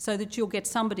Australians, so that you'll get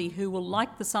somebody who will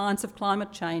like the science of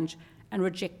climate change and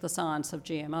reject the science of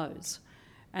GMOs.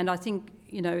 And I think,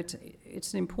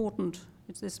 there's important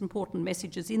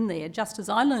messages in there, just as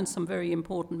I learned some very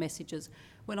important messages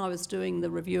when I was doing the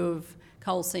review of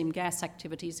coal seam gas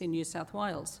activities in New South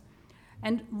Wales,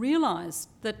 and realised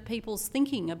that people's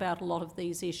thinking about a lot of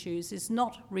these issues is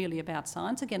not really about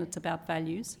science. Again, it's about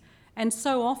values. And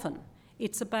so often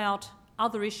it's about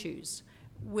other issues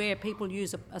where people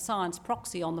use a science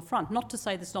proxy on the front. Not to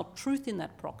say there's not truth in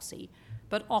that proxy,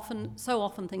 but so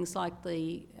often things like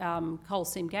the coal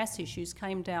seam gas issues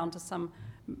came down to some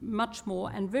much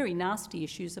more and very nasty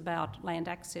issues about land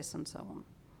access and so on.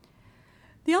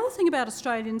 The other thing about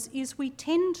Australians is we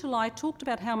tend to talked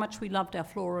about how much we loved our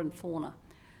flora and fauna,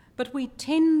 but we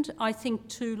tend, I think,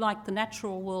 to like the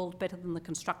natural world better than the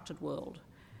constructed world.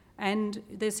 And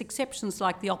there's exceptions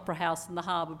like the Opera House and the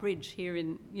Harbour Bridge here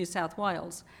in New South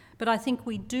Wales, but I think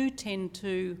we do tend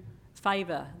to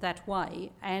favour that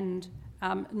way and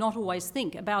not always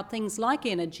think about things like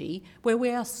energy, where we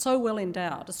are so well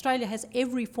endowed. Australia has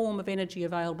every form of energy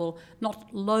available,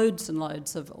 not loads and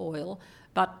loads of oil,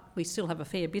 but we still have a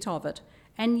fair bit of it.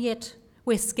 And yet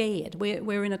we're scared.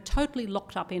 We're in a totally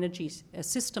locked up energy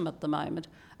system at the moment,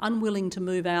 unwilling to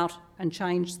move out and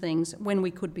change things when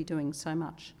we could be doing so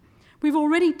much. We've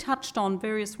already touched on,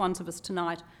 various ones of us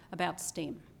tonight, about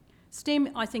STEM. STEM,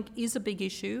 I think, is a big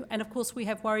issue, and of course we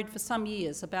have worried for some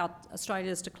years about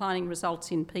Australia's declining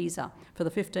results in PISA for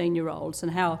the 15-year-olds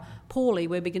and how poorly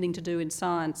we're beginning to do in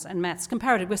science and maths.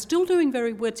 Comparative, we're still doing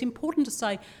very well. It's important to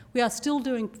say we are still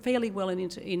doing fairly well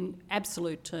in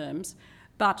absolute terms,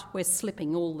 but we're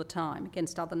slipping all the time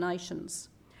against other nations.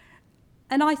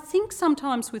 And I think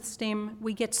sometimes with STEM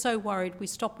we get so worried we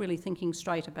stop really thinking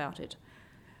straight about it.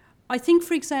 I think,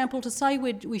 for example, to say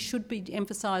we should be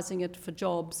emphasising it for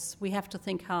jobs, we have to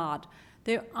think hard.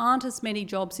 There aren't as many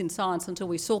jobs in science until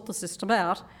we sort the system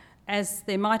out as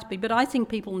there might be, but I think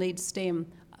people need STEM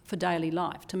for daily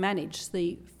life to manage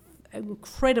the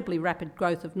incredibly rapid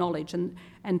growth of knowledge,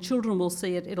 and children will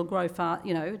see it, it'll grow far,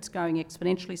 it's going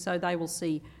exponentially, so they will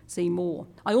see more.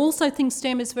 I also think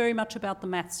STEM is very much about the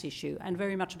maths issue and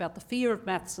very much about the fear of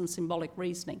maths and symbolic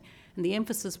reasoning. And the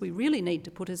emphasis we really need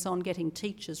to put is on getting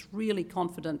teachers really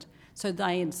confident so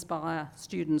they inspire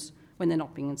students when they're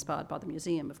not being inspired by the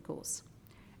museum, of course.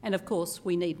 And of course,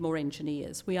 we need more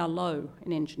engineers. We are low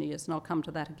in engineers, and I'll come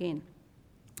to that again.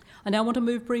 I now want to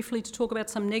move briefly to talk about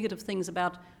some negative things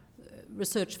about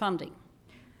research funding.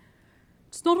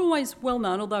 It's not always well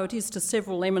known, although it is to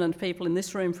several eminent people in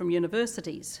this room from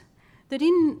universities, that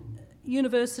in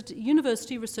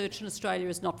university research in Australia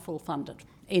is not full funded,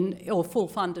 or full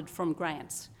funded from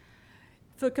grants.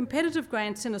 For competitive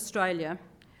grants in Australia,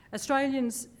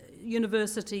 Australians'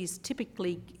 universities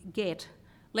typically get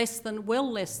less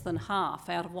than half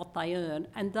out of what they earn,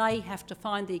 and they have to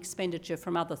find the expenditure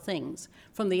from other things,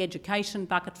 from the education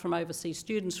bucket, from overseas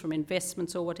students, from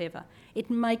investments or whatever. It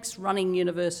makes running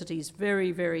universities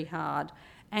very, very hard,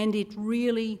 and it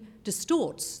really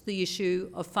distorts the issue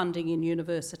of funding in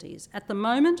universities. At the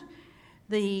moment,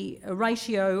 the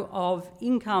ratio of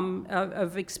income,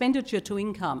 of expenditure to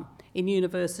income in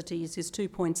universities is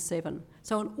 2.7.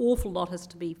 So an awful lot has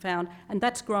to be found, and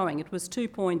that's growing. It was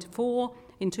 2.4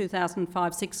 in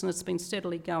 2005-06, and it's been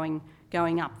steadily going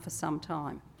up for some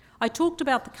time. I talked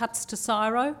about the cuts to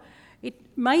CSIRO.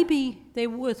 Maybe they're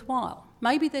worthwhile,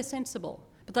 maybe they're sensible,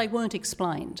 but they weren't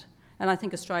explained. and I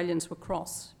think Australians were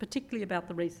cross, particularly about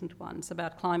the recent ones,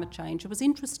 about climate change. It was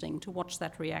interesting to watch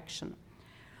that reaction.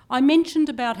 I mentioned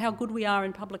about how good we are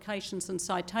in publications and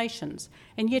citations,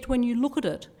 and yet when you look at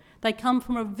it, they come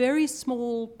from a very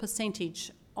small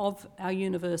percentage of our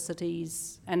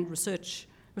universities and research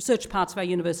parts of our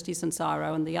universities and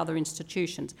CSIRO and the other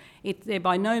institutions. They're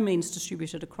by no means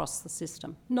distributed across the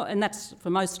system, and that's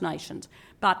for most nations,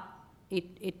 but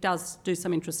it does do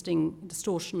some interesting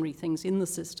distortionary things in the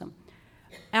system.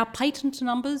 Our patent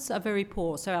numbers are very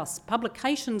poor, so our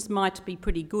publications might be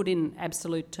pretty good in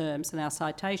absolute terms and our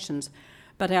citations,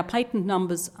 but our patent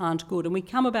numbers aren't good, and we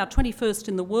come about 21st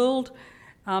in the world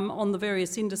on the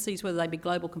various indices, whether they be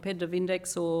Global Competitive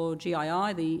Index or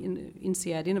GII, the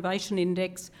INSEAD Innovation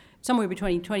Index, somewhere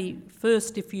between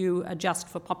 21st if you adjust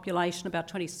for population, about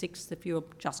 26th if you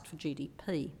adjust for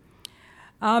GDP.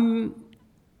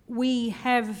 We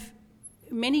have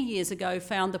many years ago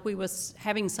found that we were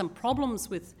having some problems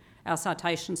with our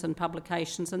citations and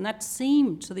publications, and that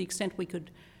seemed, to the extent we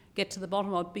could get to the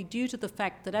bottom of it, be due to the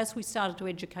fact that as we started to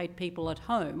educate people at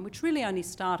home, which really only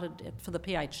started for the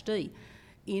PhD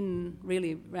in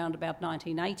really around about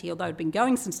 1980, although it had been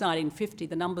going since 1950,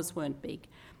 the numbers weren't big.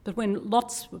 But when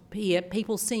lots were here,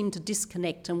 people seemed to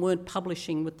disconnect and weren't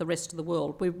publishing with the rest of the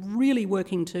world. We're really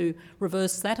working to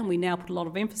reverse that, and we now put a lot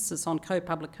of emphasis on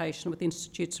co-publication with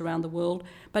institutes around the world,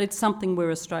 but it's something where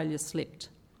Australia slipped.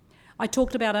 I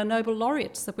talked about our Nobel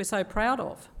laureates that we're so proud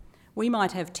of. We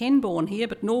might have 10 born here,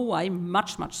 but Norway,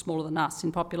 much, much smaller than us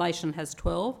in population, has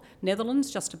 12. Netherlands,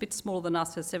 just a bit smaller than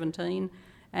us, has 17.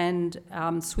 And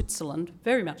Switzerland,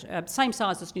 very much, same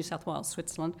size as New South Wales,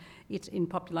 Switzerland, it's in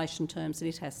population terms, and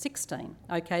it has 16.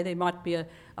 Okay, there might be a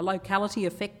locality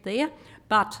effect there,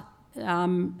 but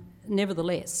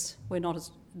nevertheless, we're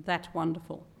not that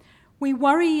wonderful. We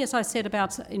worry, as I said,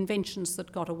 about inventions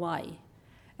that got away.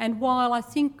 And while I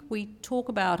think we talk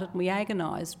about it and we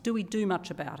agonise, do we do much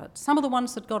about it? Some of the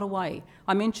ones that got away,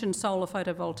 I mentioned solar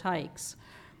photovoltaics.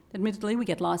 Admittedly, we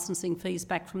get licensing fees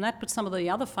back from that, but some of the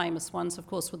other famous ones, of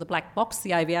course, were the black box,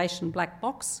 the aviation black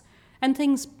box, and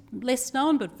things less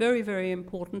known but very, very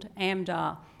important,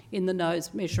 AMDAR in the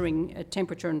nose, measuring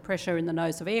temperature and pressure in the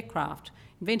nose of aircraft.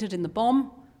 Invented in the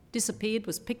bomb, disappeared,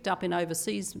 was picked up in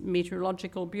overseas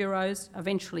meteorological bureaus,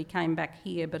 eventually came back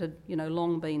here, but had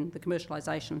long been, the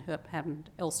commercialisation happened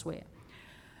elsewhere.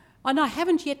 And I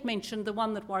haven't yet mentioned the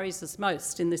one that worries us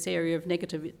most in this area of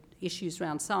negative issues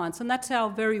around science, and that's our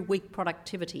very weak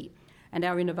productivity and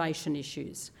our innovation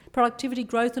issues. Productivity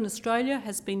growth in Australia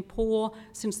has been poor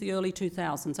since the early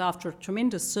 2000s. After a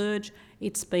tremendous surge,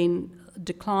 it's been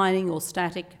declining or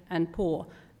static and poor.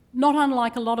 Not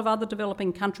unlike a lot of other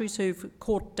developing countries who've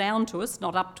caught down to us,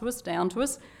 not up to us, down to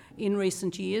us, in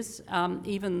recent years.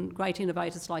 Even great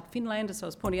innovators like Finland, as I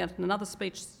was pointing out in another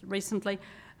speech recently,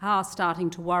 are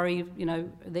starting to worry,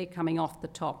 they're coming off the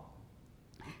top.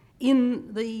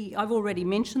 I've already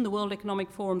mentioned the World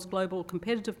Economic Forum's Global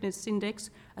Competitiveness Index.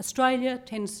 Australia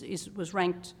was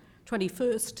ranked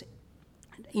 21st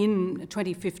in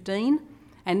 2015,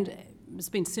 and it's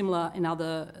been similar in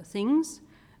other things.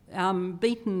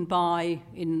 Beaten by,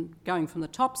 in going from the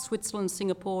top, Switzerland,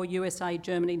 Singapore, USA,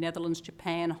 Germany, Netherlands,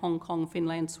 Japan, Hong Kong,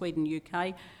 Finland, Sweden, UK,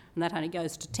 and that only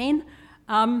goes to 10.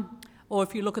 Or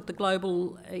if you look at the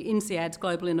global INSEAD's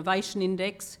Global Innovation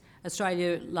Index,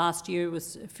 Australia last year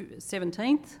was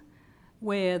 17th,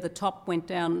 where the top went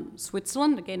down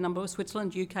Switzerland, again number of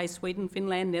Switzerland, UK, Sweden,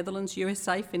 Finland, Netherlands,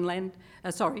 USA, Finland,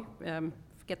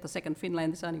 forget the second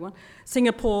Finland, there's only one,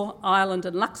 Singapore, Ireland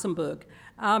and Luxembourg.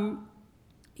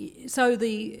 So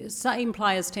the same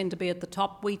players tend to be at the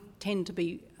top. We tend to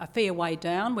be a fair way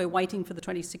down. We're waiting for the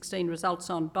 2016 results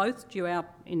on both, due out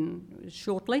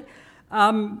shortly.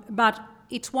 But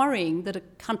it's worrying that a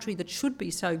country that should be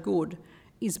so good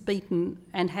is beaten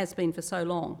and has been for so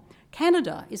long.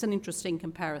 Canada is an interesting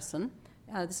comparison.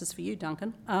 This is for you,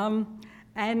 Duncan.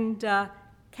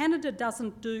 Canada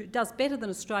does better than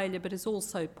Australia, but is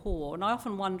also poor. And I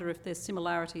often wonder if there's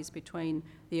similarities between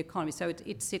the economy. So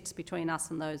it sits between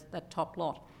us and that top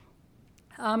lot.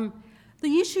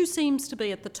 The issue seems to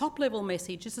be at the top level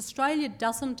message is Australia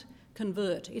doesn't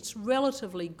convert its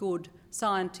relatively good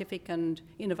scientific and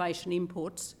innovation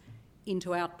inputs into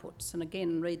outputs. And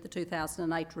again, read the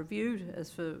 2008 review as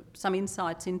for some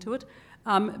insights into it.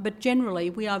 But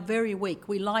generally, we are very weak.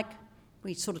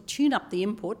 We sort of tune up the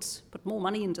inputs, put more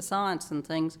money into science and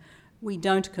things. We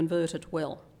don't convert it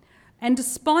well. And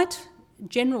despite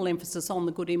general emphasis on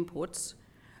the good inputs,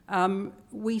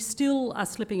 we still are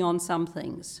slipping on some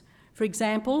things. For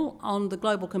example, on the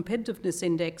Global Competitiveness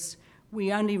Index,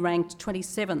 we only ranked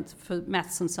 27th for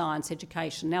maths and science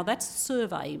education. Now, that's a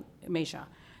survey measure.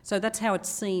 So that's how it's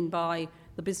seen by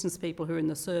the business people who are in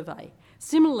the survey.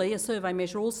 Similarly, a survey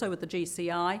measure also with the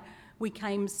GCI, we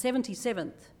came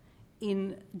 77th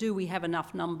in do we have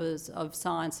enough numbers of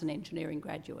science and engineering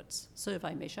graduates?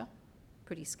 Survey measure,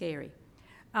 pretty scary.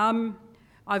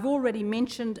 I've already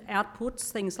mentioned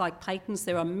outputs, things like patents.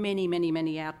 There are many, many,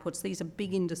 many outputs. These are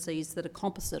big indices that are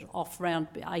composite off around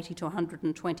 80 to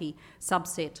 120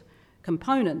 subset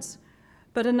components.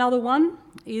 But another one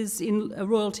is in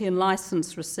royalty and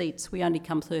licence receipts. We only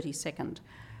come 32nd.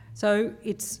 So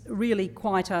it's really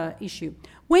quite an issue.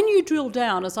 When you drill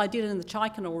down, as I did in the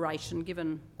Chaikin oration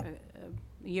given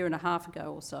a year and a half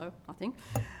ago or so, I think,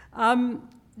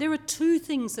 there are two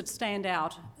things that stand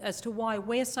out as to why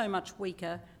we're so much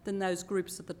weaker than those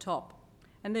groups at the top.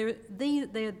 And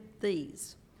they're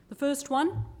these. The first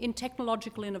one, in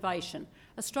technological innovation.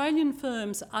 Australian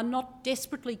firms are not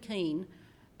desperately keen,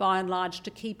 by and large,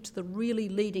 to keep to the really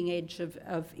leading edge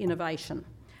of innovation.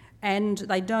 And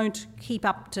they don't keep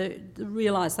up to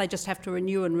realise they just have to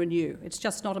renew and renew. It's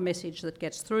just not a message that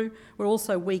gets through. We're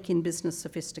also weak in business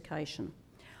sophistication.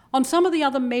 On some of the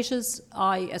other measures,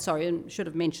 I should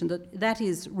have mentioned that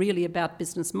is really about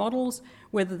business models,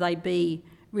 whether they be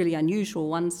really unusual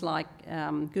ones like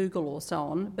Google or so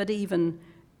on, but even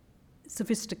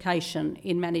sophistication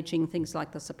in managing things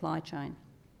like the supply chain.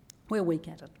 We're weak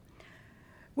at it.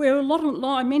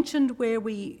 I mentioned where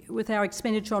we, with our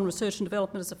expenditure on research and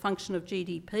development as a function of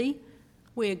GDP,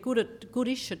 we're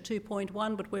goodish at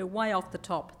 2.1, but we're way off the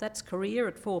top. That's Korea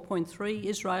at 4.3,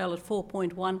 Israel at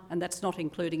 4.1, and that's not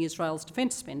including Israel's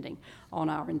defence spending on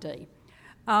R&D.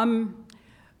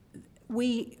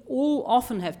 We all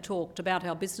often have talked about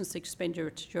our business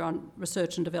expenditure on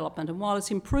research and development, and while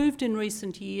it's improved in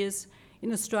recent years,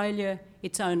 in Australia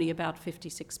it's only about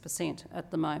 56%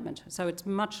 at the moment, so it's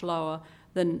much lower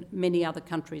than many other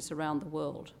countries around the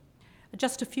world.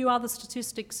 Just a few other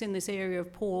statistics in this area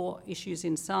of poor issues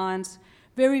in science.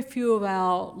 Very few of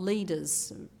our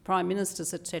leaders, prime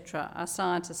ministers, etc., are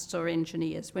scientists or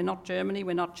engineers. We're not Germany,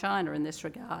 we're not China in this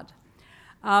regard.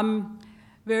 More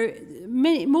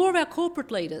of our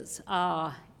corporate leaders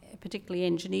are particularly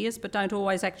engineers, but don't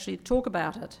always actually talk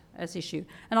about it as issue.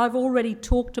 And I've already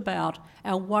talked about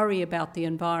our worry about the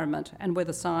environment and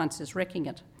whether science is wrecking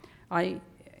it. We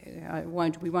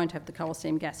won't have the coal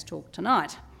seam gas talk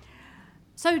tonight.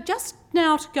 So just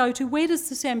now to go to where does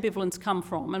this ambivalence come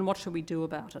from and what should we do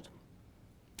about it?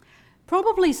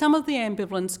 Probably some of the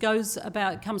ambivalence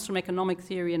comes from economic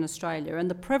theory in Australia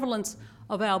and the prevalence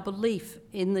of our belief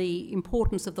in the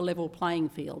importance of the level playing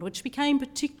field, which became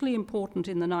particularly important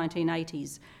in the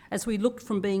 1980s as we looked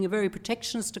from being a very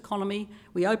protectionist economy,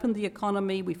 we opened the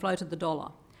economy, we floated the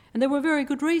dollar. And there were very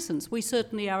good reasons.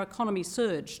 Our economy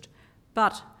surged,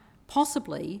 but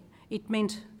possibly it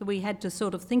meant that we had to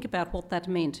sort of think about what that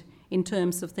meant in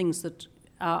terms of things that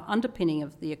are underpinning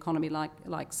of the economy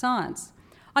like science.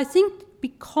 I think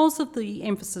because of the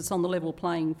emphasis on the level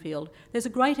playing field, there's a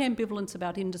great ambivalence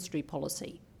about industry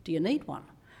policy. Do you need one?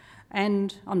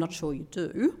 And I'm not sure you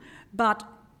do, but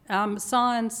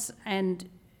science and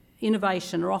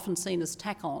innovation are often seen as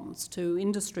tack-ons to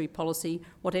industry policy,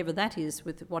 whatever that is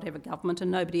with whatever government, and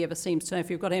nobody ever seems to know if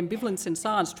you've got ambivalence in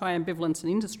science, try ambivalence in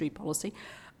industry policy.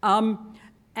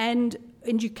 And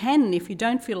you can, if you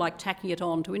don't feel like tacking it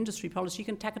on to industry policy, you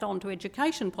can tack it on to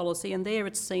education policy, and there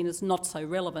it's seen as not so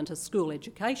relevant as school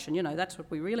education. You know, that's what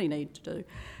we really need to do.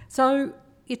 So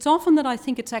it's often that I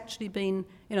think it's actually been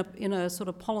in a sort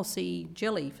of policy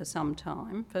jelly for some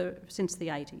time, since the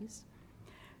 80s.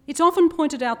 It's often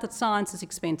pointed out that science is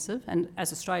expensive, and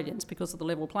as Australians, because of the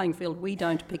level playing field, we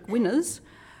don't pick winners.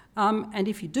 And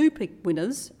if you do pick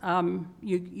winners,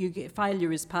 you get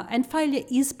failure is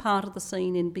part of the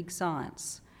scene in big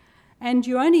science. And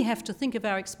you only have to think of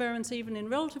our experiments even in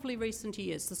relatively recent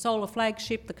years. The solar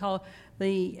flagship, the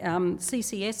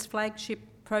CCS flagship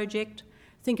project,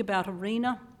 think about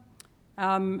ARENA,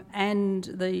 and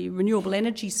the renewable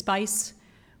energy space.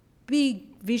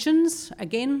 Big visions,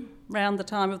 again, around the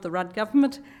time of the Rudd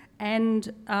government,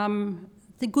 and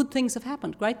the good things have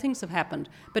happened, great things have happened,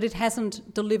 but it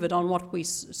hasn't delivered on what we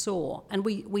saw. And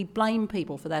we blame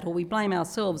people for that, or we blame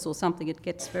ourselves or something. It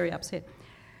gets very upset.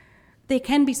 There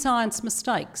can be science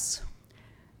mistakes.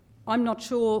 I'm not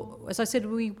sure, as I said,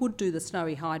 we would do the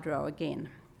Snowy Hydro again.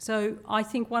 So I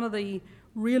think one of the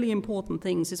really important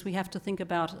things is we have to think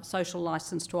about social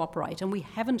licence to operate, and we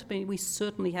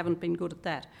certainly haven't been good at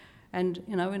that. And,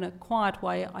 in a quiet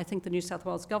way, I think the New South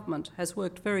Wales government has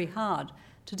worked very hard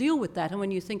to deal with that. And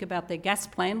when you think about their gas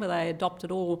plan, where they adopted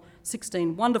all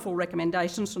 16 wonderful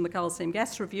recommendations from the Coal Seam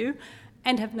Gas Review,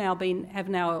 and have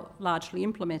now largely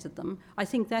implemented them. I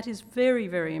think that is very,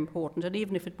 very important. And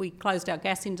even if we closed our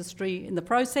gas industry in the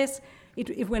process,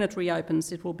 when it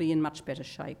reopens, it will be in much better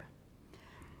shape.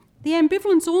 The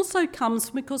ambivalence also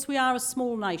comes because we are a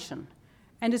small nation,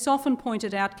 and it's often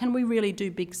pointed out, can we really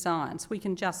do big science? We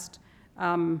can just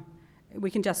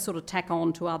sort of tack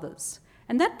on to others.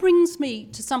 And that brings me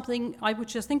to something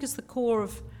which I think is the core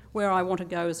of where I want to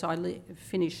go as I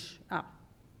finish up.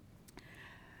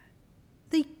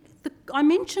 I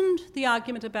mentioned the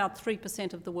argument about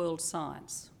 3% of the world's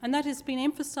science, and that has been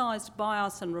emphasised by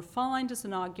us and refined as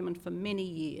an argument for many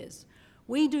years.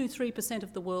 We do 3%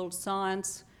 of the world's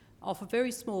science of a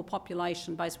very small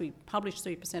population. Basically, we publish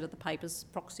 3% of the papers,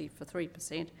 proxy for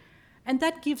 3%, and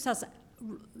that gives us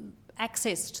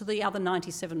access to the other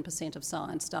 97% of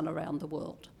science done around the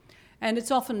world. And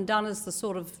it's often done as the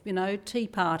sort of, Tea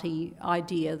Party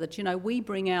idea that, we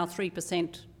bring our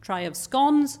 3% tray of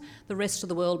scones, the rest of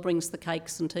the world brings the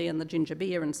cakes and tea and the ginger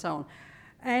beer and so on.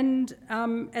 And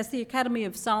as the Academy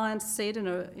of Science said in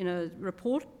a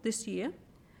report this year,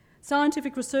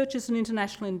 scientific research is an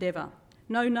international endeavour.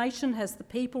 No nation has the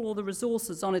people or the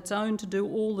resources on its own to do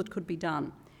all that could be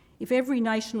done. If every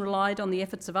nation relied on the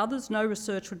efforts of others, no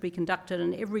research would be conducted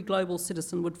and every global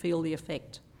citizen would feel the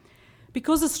effect.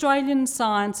 Because Australian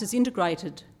science is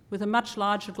integrated with a much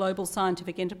larger global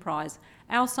scientific enterprise,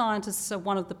 our scientists are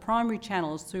one of the primary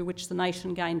channels through which the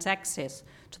nation gains access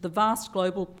to the vast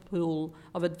global pool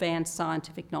of advanced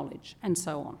scientific knowledge, and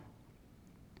so on.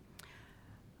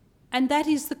 And that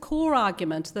is the core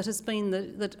argument that has been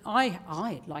that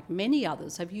I, like many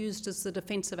others, have used as the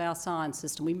defence of our science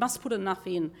system. We must put enough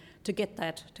in to get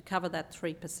that, to cover that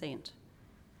 3%.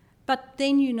 But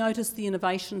then you notice the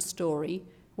innovation story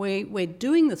where we're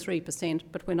doing the 3%,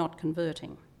 but we're not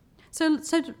converting. So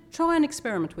try an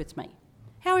experiment with me.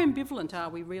 How ambivalent are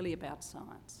we really about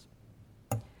science?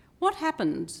 What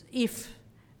happens if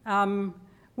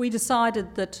we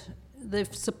decided that the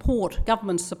support,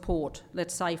 government support,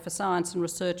 let's say, for science and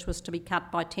research was to be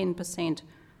cut by 10%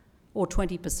 or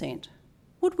 20%?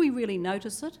 Would we really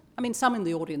notice it? I mean, some in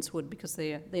the audience would because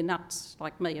they're nuts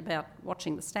like me about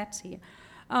watching the stats here.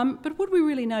 But would we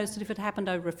really notice it if it happened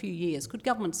over a few years? Could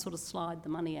governments sort of slide the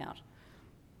money out?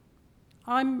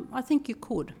 I think you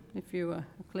could if you were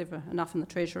clever enough in the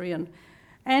Treasury.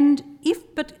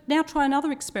 But now try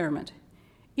another experiment.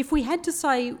 If we had to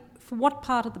say for what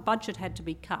part of the budget had to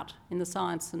be cut in the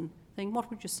science and thing, what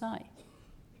would you say?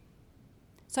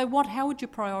 So how would you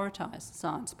prioritise the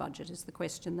science budget is the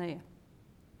question there.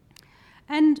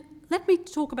 And let me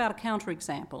talk about a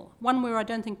counterexample, one where I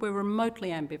don't think we're remotely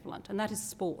ambivalent, and that is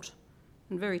sport,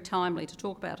 and very timely to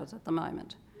talk about it at the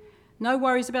moment. No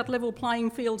worries about level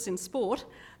playing fields in sport.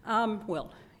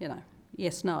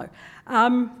 Yes, no.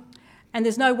 And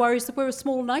there's no worries that we're a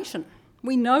small nation.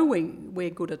 We know we're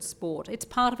good at sport. It's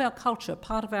part of our culture,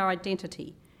 part of our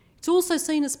identity. It's also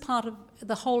seen as part of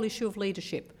the whole issue of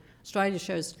leadership. Australia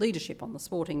shows leadership on the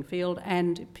sporting field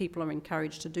and people are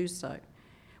encouraged to do so.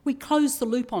 We close the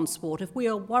loop on sport. If we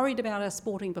are worried about our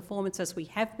sporting performance, as we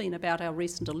have been about our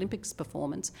recent Olympics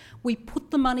performance, we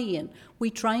put the money in, we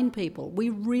train people,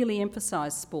 we really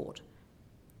emphasise sport.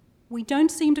 We don't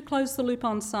seem to close the loop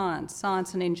on science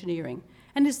and engineering.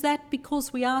 And is that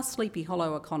because we are Sleepy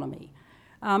Hollow economy?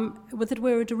 That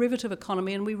we're a derivative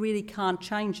economy and we really can't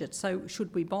change it, so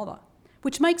should we bother?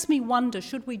 Which makes me wonder,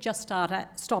 should we just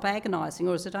stop agonising,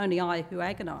 or is it only I who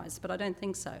agonise? But I don't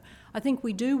think so. I think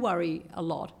we do worry a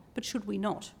lot, but should we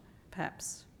not,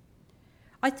 perhaps?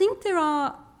 I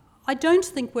don't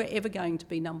think we're ever going to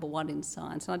be number one in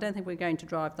science, and I don't think we're going to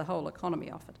drive the whole economy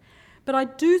off it. But I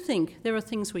do think there are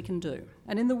things we can do.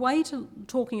 And in the way to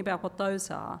talking about what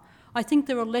those are, I think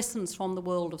there are lessons from the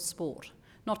world of sport,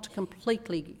 not to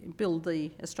completely build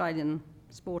the Australian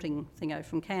sporting thing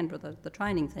from Canberra, the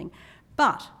training thing.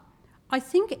 But I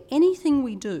think anything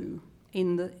we do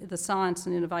in the science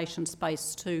and innovation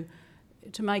space to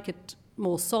make it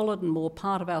more solid and more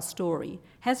part of our story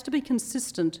has to be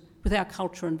consistent with our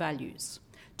culture and values.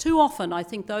 Too often, I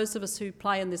think those of us who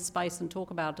play in this space and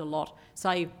talk about it a lot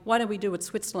say, why don't we do what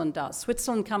Switzerland does?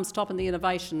 Switzerland comes top in the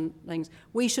innovation things.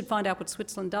 We should find out what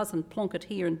Switzerland does and plonk it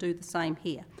here and do the same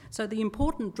here. So the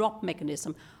important drop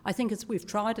mechanism, I think we've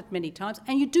tried it many times,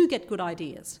 and you do get good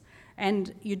ideas.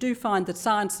 And you do find that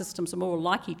science systems are more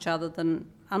like each other than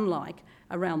unlike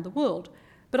around the world.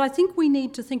 But I think we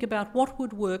need to think about what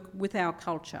would work with our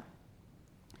culture.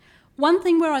 One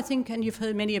thing where I think, and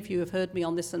many of you have heard me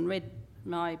on this and read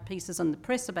my pieces in the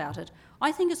press about it,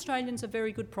 I think Australians are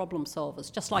very good problem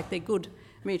solvers, just like they're good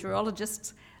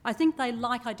meteorologists. I think they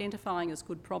like identifying as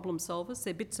good problem solvers.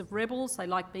 They're bits of rebels, they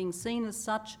like being seen as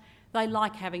such. they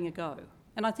like having a go.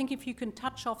 And I think if you can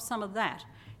touch off some of that,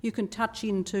 you can touch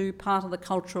into part of the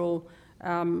cultural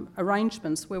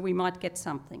arrangements where we might get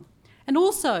something. And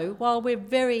also, while we're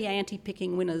very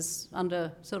anti-picking winners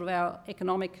under sort of our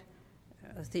economic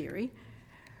theory,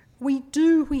 we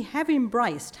have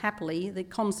embraced happily the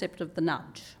concept of the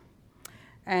nudge.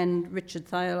 And Richard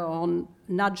Thaler on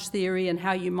nudge theory and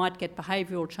how you might get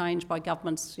behavioural change by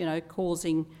governments,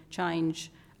 causing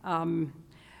change. I'm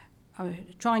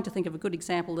trying to think of a good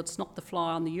example that's not the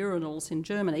fly on the urinals in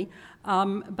Germany,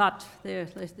 but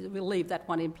we'll leave that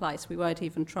one in place. We won't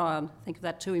even try and think of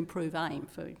that to improve aim,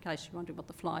 in case you're wondering what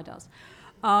the fly does.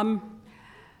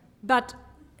 But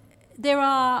there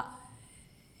are,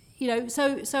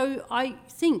 so I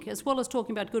think, as well as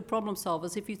talking about good problem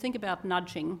solvers, if you think about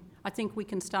nudging, I think we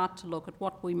can start to look at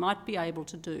what we might be able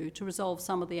to do to resolve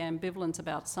some of the ambivalence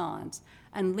about science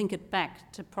and link it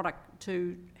back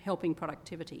to helping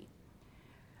productivity.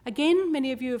 Again,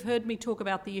 many of you have heard me talk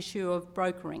about the issue of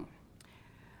brokering.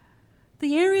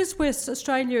 The areas where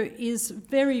Australia is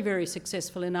very, very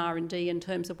successful in R&D in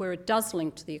terms of where it does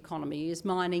link to the economy is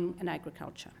mining and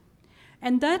agriculture.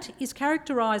 And that is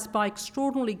characterised by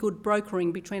extraordinarily good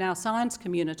brokering between our science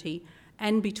community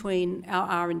and between our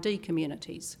R&D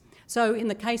communities. So in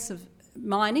the case of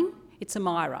mining, it's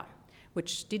AMIRA,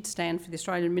 which did stand for the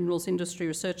Australian Minerals Industry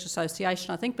Research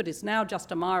Association, I think, but is now just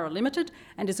AMIRA Limited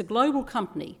and is a global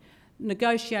company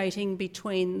negotiating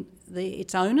between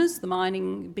its owners,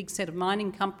 the big set of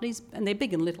mining companies, and they're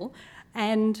big and little,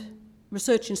 and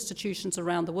research institutions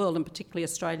around the world, and particularly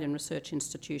Australian research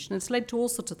institutions. It's led to all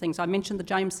sorts of things. I mentioned the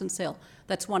Jameson Cell.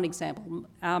 That's one example.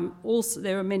 Also,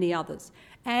 there are many others.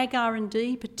 Ag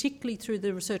R&D, particularly through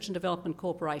the Research and Development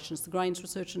Corporations, the Grains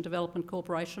Research and Development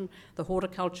Corporation, the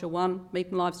Horticulture One, Meat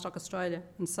and Livestock Australia,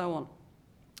 and so on.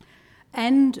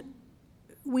 And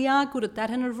we are good at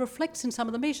that, and it reflects in some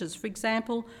of the measures. For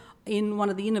example, in one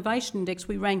of the Innovation Index,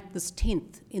 we ranked this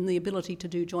 10th in the ability to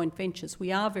do joint ventures.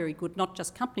 We are very good, not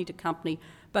just company to company,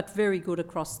 but very good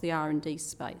across the R&D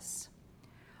space.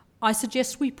 I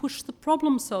suggest we push the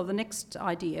problem solve, the next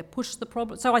idea, push the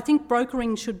problem. So I think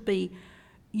brokering should be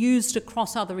used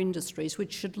across other industries,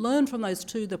 which should learn from those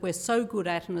two that we're so good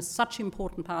at and are such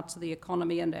important parts of the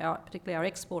economy and particularly our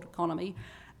export economy,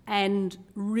 and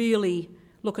really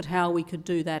look at how we could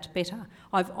do that better.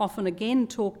 I've often again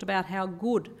talked about how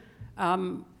good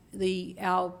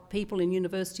our people in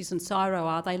universities and CSIRO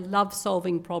are. They love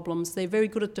solving problems. They're very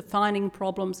good at defining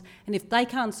problems, and if they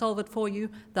can't solve it for you,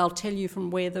 they'll tell you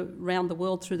from around the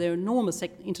world through their enormous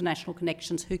international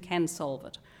connections who can solve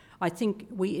it. I think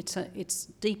it's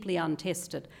deeply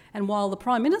untested. And while the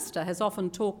Prime Minister has often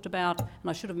talked about, and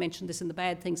I should have mentioned this in the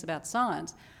bad things about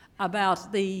science,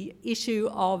 about the issue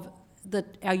of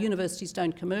that our universities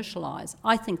don't commercialise,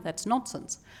 I think that's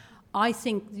nonsense. I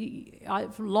think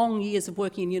long years of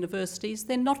working in universities,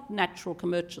 they're not natural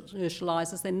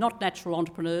commercialisers, they're not natural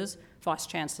entrepreneurs,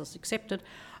 vice-chancellors accepted,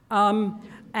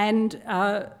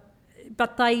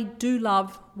 but they do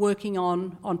love working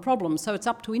on problems. So it's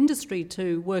up to industry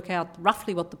to work out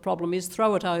roughly what the problem is,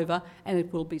 throw it over, and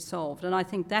it will be solved. And I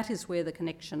think that is where the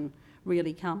connection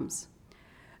really comes.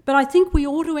 But I think we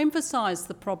ought to emphasise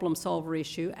the problem solver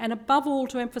issue, and above all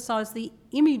to emphasise the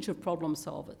image of problem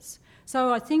solvers.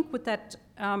 So I think with that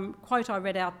quote I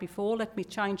read out before, let me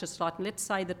change it slightly. Let's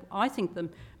say that I think the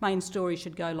main story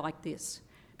should go like this.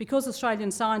 Because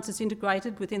Australian science is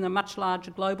integrated within a much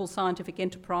larger global scientific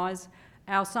enterprise,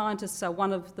 our scientists are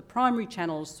one of the primary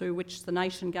channels through which the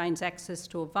nation gains access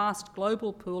to a vast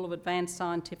global pool of advanced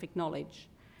scientific knowledge.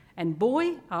 And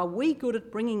boy, are we good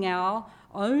at bringing our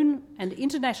own and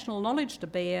international knowledge to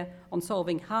bear on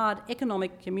solving hard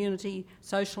economic, community,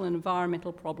 social and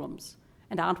environmental problems.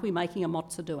 And aren't we making a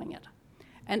mozza doing it?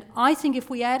 And I think if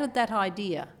we added that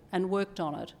idea and worked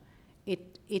on it,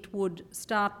 it would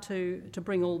start to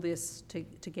bring all this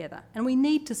together. And we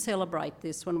need to celebrate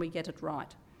this when we get it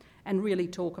right and really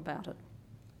talk about it.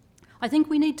 I think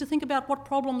we need to think about what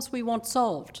problems we want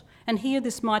solved. And here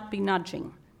this might be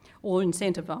nudging or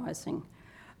incentivising.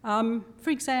 For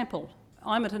example,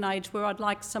 I'm at an age where I'd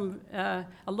like a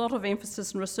lot of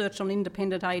emphasis and research on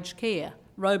independent aged care,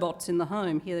 robots in the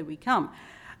home, here we come.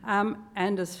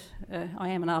 And as I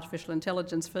am an artificial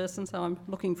intelligence person, so I'm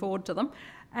looking forward to them.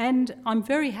 And I'm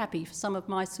very happy for some of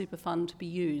my super fund to be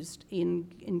used in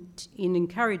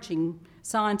encouraging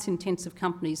science-intensive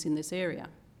companies in this area.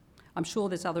 I'm sure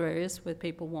there's other areas where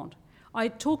people want. I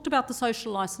talked about the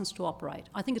social licence to operate.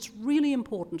 I think it's really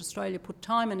important Australia put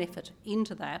time and effort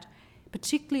into that,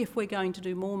 particularly if we're going to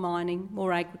do more mining,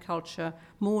 more agriculture,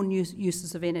 more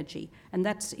uses of energy. And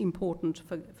that's important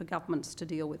for governments to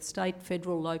deal with, state,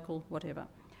 federal, local, whatever.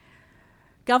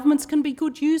 Governments can be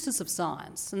good users of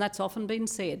science, and that's often been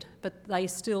said, but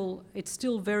it's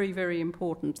still very, very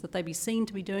important that they be seen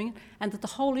to be doing it, and that the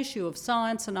whole issue of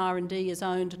science and R&D is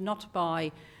owned not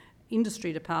by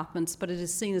industry departments, but it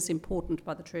is seen as important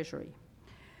by the Treasury.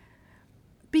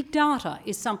 Big data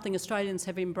is something Australians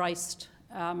have embraced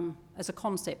as a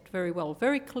concept very well,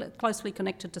 very closely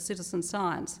connected to citizen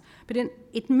science. But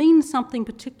it means something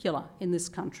particular in this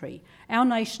country. Our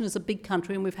nation is a big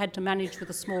country and we've had to manage with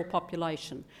a small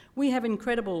population. We have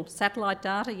incredible satellite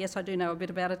data. Yes, I do know a bit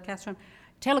about it, Catherine.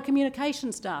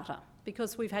 Telecommunications data,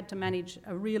 because we've had to manage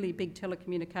a really big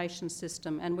telecommunications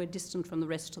system and we're distant from the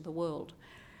rest of the world.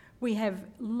 We have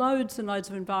loads and loads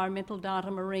of environmental data,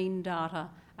 marine data,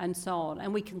 and so on,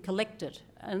 and we can collect it.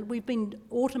 And we've been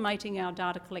automating our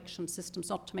data collection systems,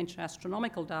 not to mention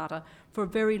astronomical data, for a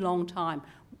very long time.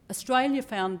 Australia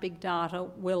found big data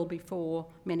well before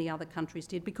many other countries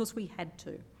did because we had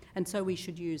to, and so we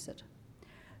should use it.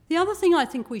 The other thing I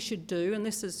think we should do, and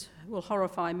this will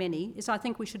horrify many, is I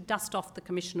think we should dust off the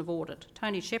Commission of Audit.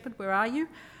 Tony Shepherd, where are you?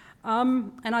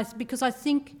 Because I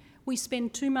think we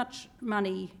spend too much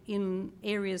money in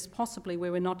areas possibly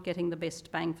where we're not getting the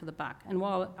best bang for the buck. And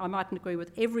while I mightn't agree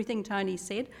with everything Tony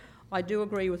said, I do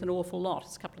agree with an awful lot.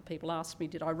 As a couple of people asked me,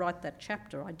 did I write that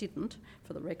chapter? I didn't,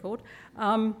 for the record.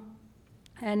 And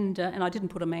I didn't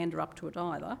put Amanda up to it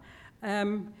either.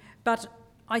 But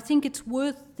I think it's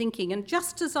worth thinking. And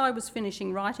just as I was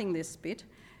finishing writing this bit,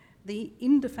 the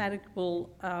indefatigable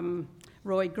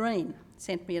Roy Green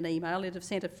sent me an email.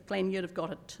 Glenn, you'd have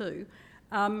got it too.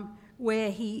 Where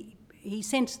he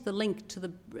sent the link to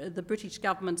the British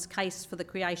government's case for the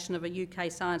creation of a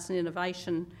UK science and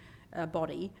innovation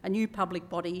body, a new public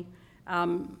body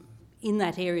in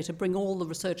that area to bring all the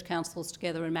research councils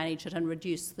together and manage it and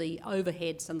reduce the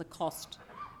overheads and the cost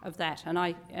of that.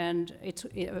 And it's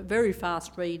a very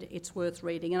fast read, it's worth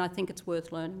reading, and I think it's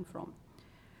worth learning from.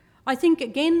 I think,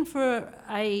 again, for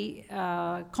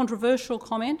a controversial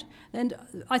comment, and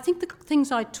I think the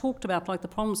things I talked about, like the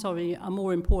problem solving, are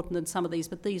more important than some of these,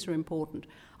 but these are important.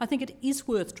 I think it is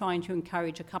worth trying to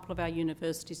encourage a couple of our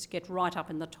universities to get right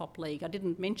up in the top league. I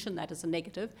didn't mention that as a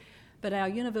negative, but our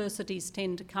universities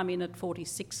tend to come in at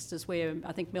 46th, is where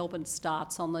I think Melbourne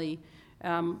starts on the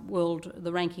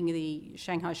the ranking of the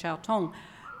Shanghai Xiaotong.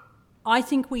 I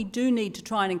think we do need to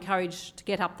try and encourage to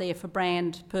get up there for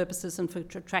brand purposes and for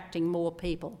attracting more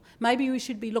people. Maybe we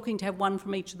should be looking to have one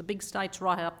from each of the big states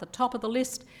right up the top of the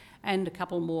list and a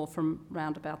couple more from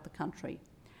round about the country.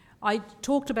 I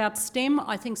talked about STEM.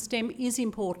 I think STEM is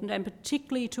important, and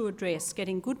particularly to address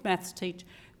getting good maths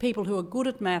people who are good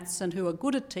at maths and who are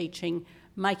good at teaching,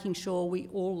 making sure we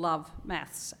all love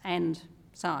maths and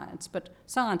science. But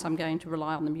science, I'm going to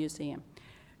rely on the museum.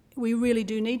 We really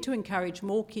do need to encourage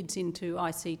more kids into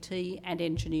ICT and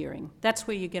engineering. That's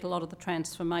where you get a lot of the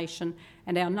transformation,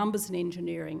 and our numbers in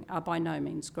engineering are by no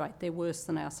means great. They're worse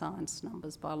than our science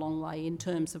numbers by a long way in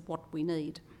terms of what we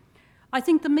need. I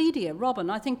think the media, Robin,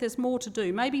 I think there's more to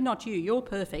do. Maybe not you, you're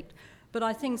perfect, but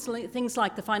I think things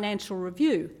like the Financial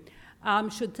Review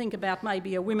should think about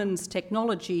maybe a women's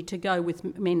technology to go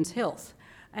with men's health.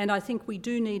 And I think we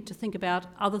do need to think about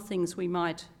other things we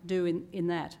might do in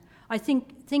that. I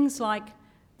think things like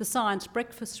the science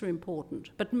breakfasts are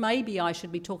important, but maybe I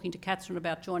should be talking to Catherine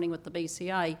about joining with the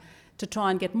BCA to try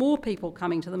and get more people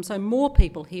coming to them so more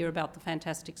people hear about the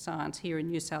fantastic science here in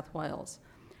New South Wales.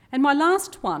 And my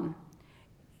last one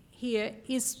here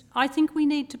is I think we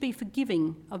need to be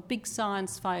forgiving of big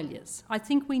science failures. I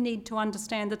think we need to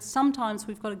understand that sometimes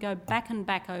we've got to go back and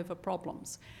back over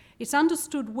problems. It's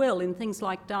understood well in things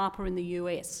like DARPA in the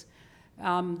US,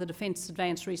 the Defence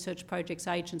Advanced Research Projects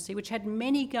Agency, which had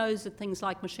many goes at things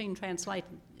like machine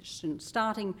translation.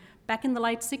 Starting back in the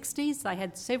late 60s, they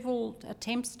had several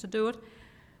attempts to do it.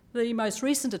 The most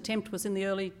recent attempt was in the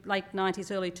late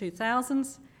 90s, early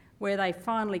 2000s, where they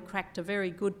finally cracked a very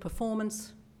good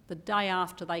performance. The day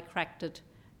after they cracked it,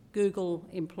 Google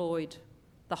employed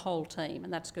the whole team,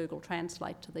 and that's Google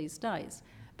Translate to these days.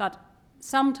 But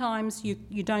sometimes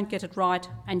you don't get it right,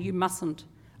 and you mustn't,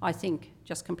 I think,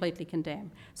 just completely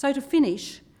condemn. So to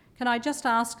finish, can I just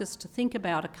ask us to think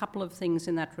about a couple of things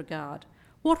in that regard?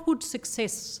 What would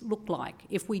success look like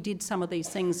if we did some of these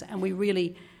things and we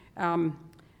really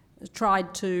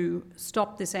tried to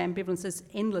stop this ambivalence, this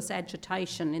endless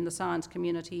agitation in the science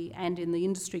community and in the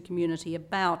industry community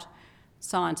about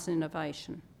science and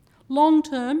innovation? Long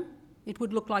term, it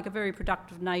would look like a very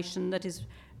productive nation that is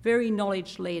very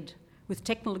knowledge-led, with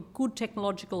good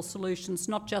technological solutions,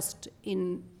 not just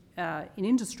in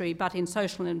industry, but in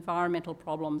social and environmental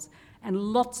problems, and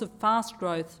lots of fast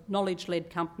growth, knowledge-led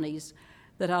companies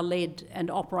that are led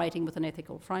and operating with an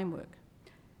ethical framework.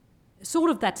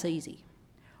 Sort of that's easy.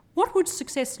 What would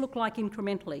success look like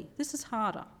incrementally? This is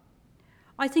harder.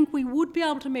 I think we would be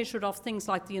able to measure it off things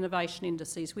like the innovation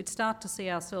indices. We'd start to see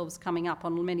ourselves coming up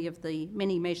on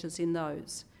many measures in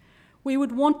those. We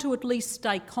would want to at least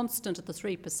stay constant at the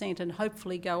 3% and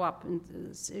hopefully go up in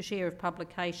the share of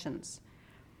publications.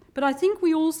 But I think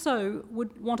we also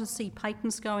would want to see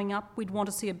patents going up. We'd want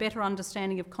to see a better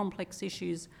understanding of complex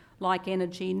issues like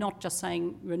energy, not just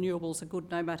saying renewables are good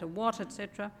no matter what,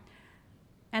 etc.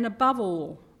 And above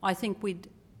all, I think we'd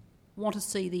want to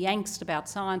see the angst about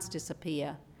science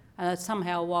disappear.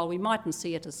 Somehow, while we mightn't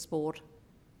see it as sport,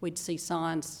 we'd see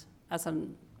science as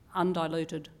an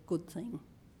undiluted good thing.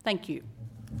 Thank you.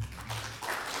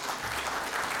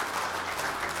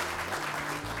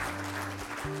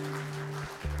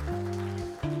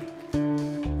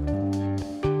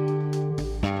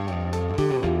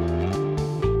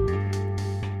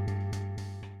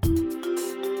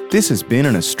 This has been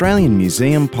an Australian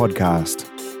Museum podcast.